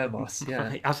card, Thermos.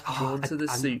 Yeah, drawn to the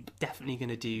soup. I'm definitely going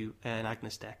to do an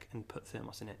Agnes deck and put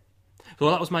Thermos in it.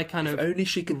 Well, that was my kind of... If only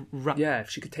she could...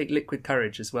 if she could take Liquid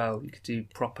Courage as well. You could do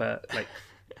proper,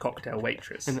 cocktail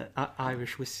waitress. And an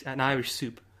Irish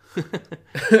soup.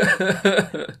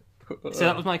 So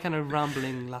that was my kind of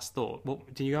rambling last thought.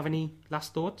 Do you have any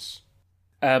last thoughts?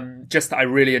 Just that I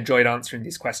really enjoyed answering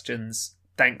these questions.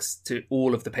 Thanks to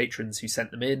all of the patrons who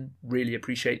sent them in. Really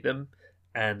appreciate them.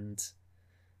 And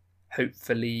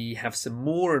hopefully have some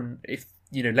more. And if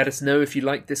let us know if you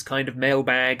like this kind of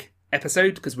mailbag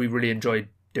episode, because we really enjoyed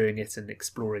doing it and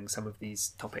exploring some of these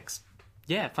topics.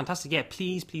 Yeah, fantastic. Yeah,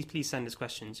 please send us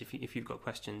questions if you've got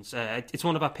questions. It's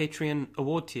one of our Patreon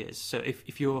award tiers. So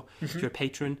if you're a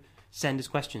patron, send us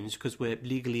questions, because we're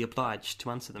legally obliged to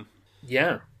answer them.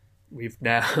 Yeah. We've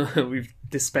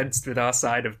dispensed with our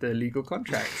side of the legal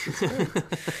contracts.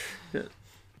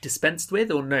 Dispensed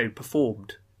with or no?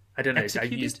 Performed? I don't know.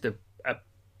 Executed? I used the...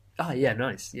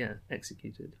 nice. Yeah,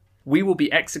 executed. We will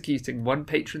be executing one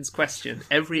patron's question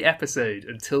every episode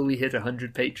until we hit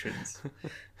 100 patrons.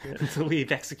 Yeah. Until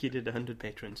we've executed 100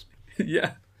 patrons.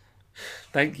 Yeah.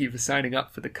 Thank you for signing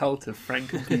up for the cult of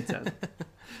Frank and Peter.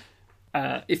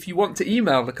 If you want to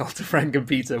email the Cult of Frank and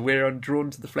Peter, we're on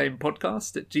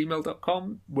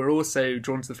drawntotheflamepodcast@gmail.com. We're also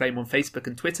Drawn to the Flame on Facebook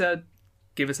and Twitter.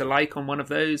 Give us a like on one of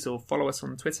those or follow us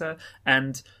on Twitter.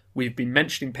 And we've been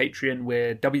mentioning Patreon.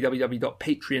 We're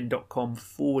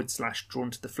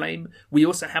www.patreon.com/drawntotheflame. We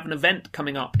also have an event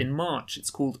coming up in March. It's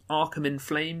called Arkham in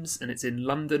Flames, and it's in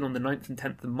London on the 9th and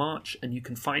 10th of March. And you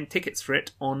can find tickets for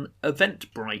it on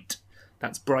Eventbrite.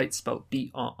 That's Bright spelled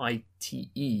Brite.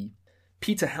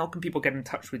 Peter, how can people get in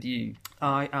touch with you?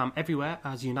 I am everywhere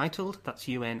as Unitled. That's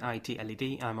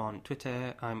UNITLED. I'm on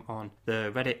Twitter, I'm on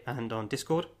the Reddit, and on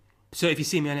Discord. So if you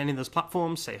see me on any of those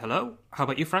platforms, say hello. How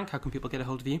about you, Frank? How can people get a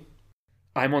hold of you?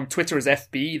 I'm on Twitter as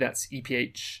FB, that's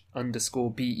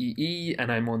EPH_BEE,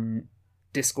 and I'm on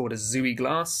Discord as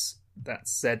Zooeyglass,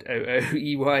 that's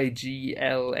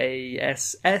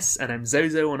ZOOEYGLASS, and I'm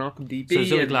Zozo on ArkhamDB. So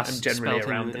Zooeyglass I'm generally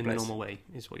spelled around in the normal way,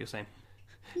 is what you're saying.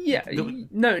 Yeah,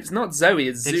 no, it's not Zoe,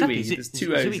 it's Exactly. Zooey. There's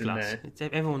 2 O's in there.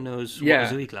 Everyone knows what a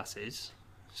Zooeyglass is,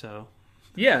 so...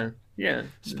 Yeah.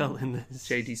 Spelled in the...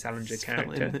 J.D. Salinger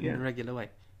character. In the regular way.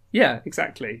 Yeah,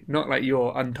 exactly. Not like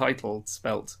your Untitled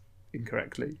spelt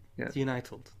incorrectly. Yeah, it's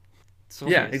Unitled.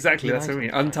 Yeah, exactly. United. That's what I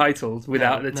mean. Untitled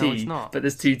without the T. No, it's not. But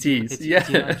there's 2 T's. It's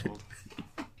Unitled.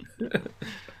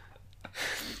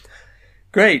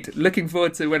 Great. Looking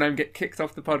forward to when I get kicked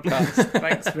off the podcast.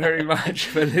 Thanks very much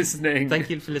for listening. Thank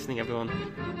you for listening, everyone.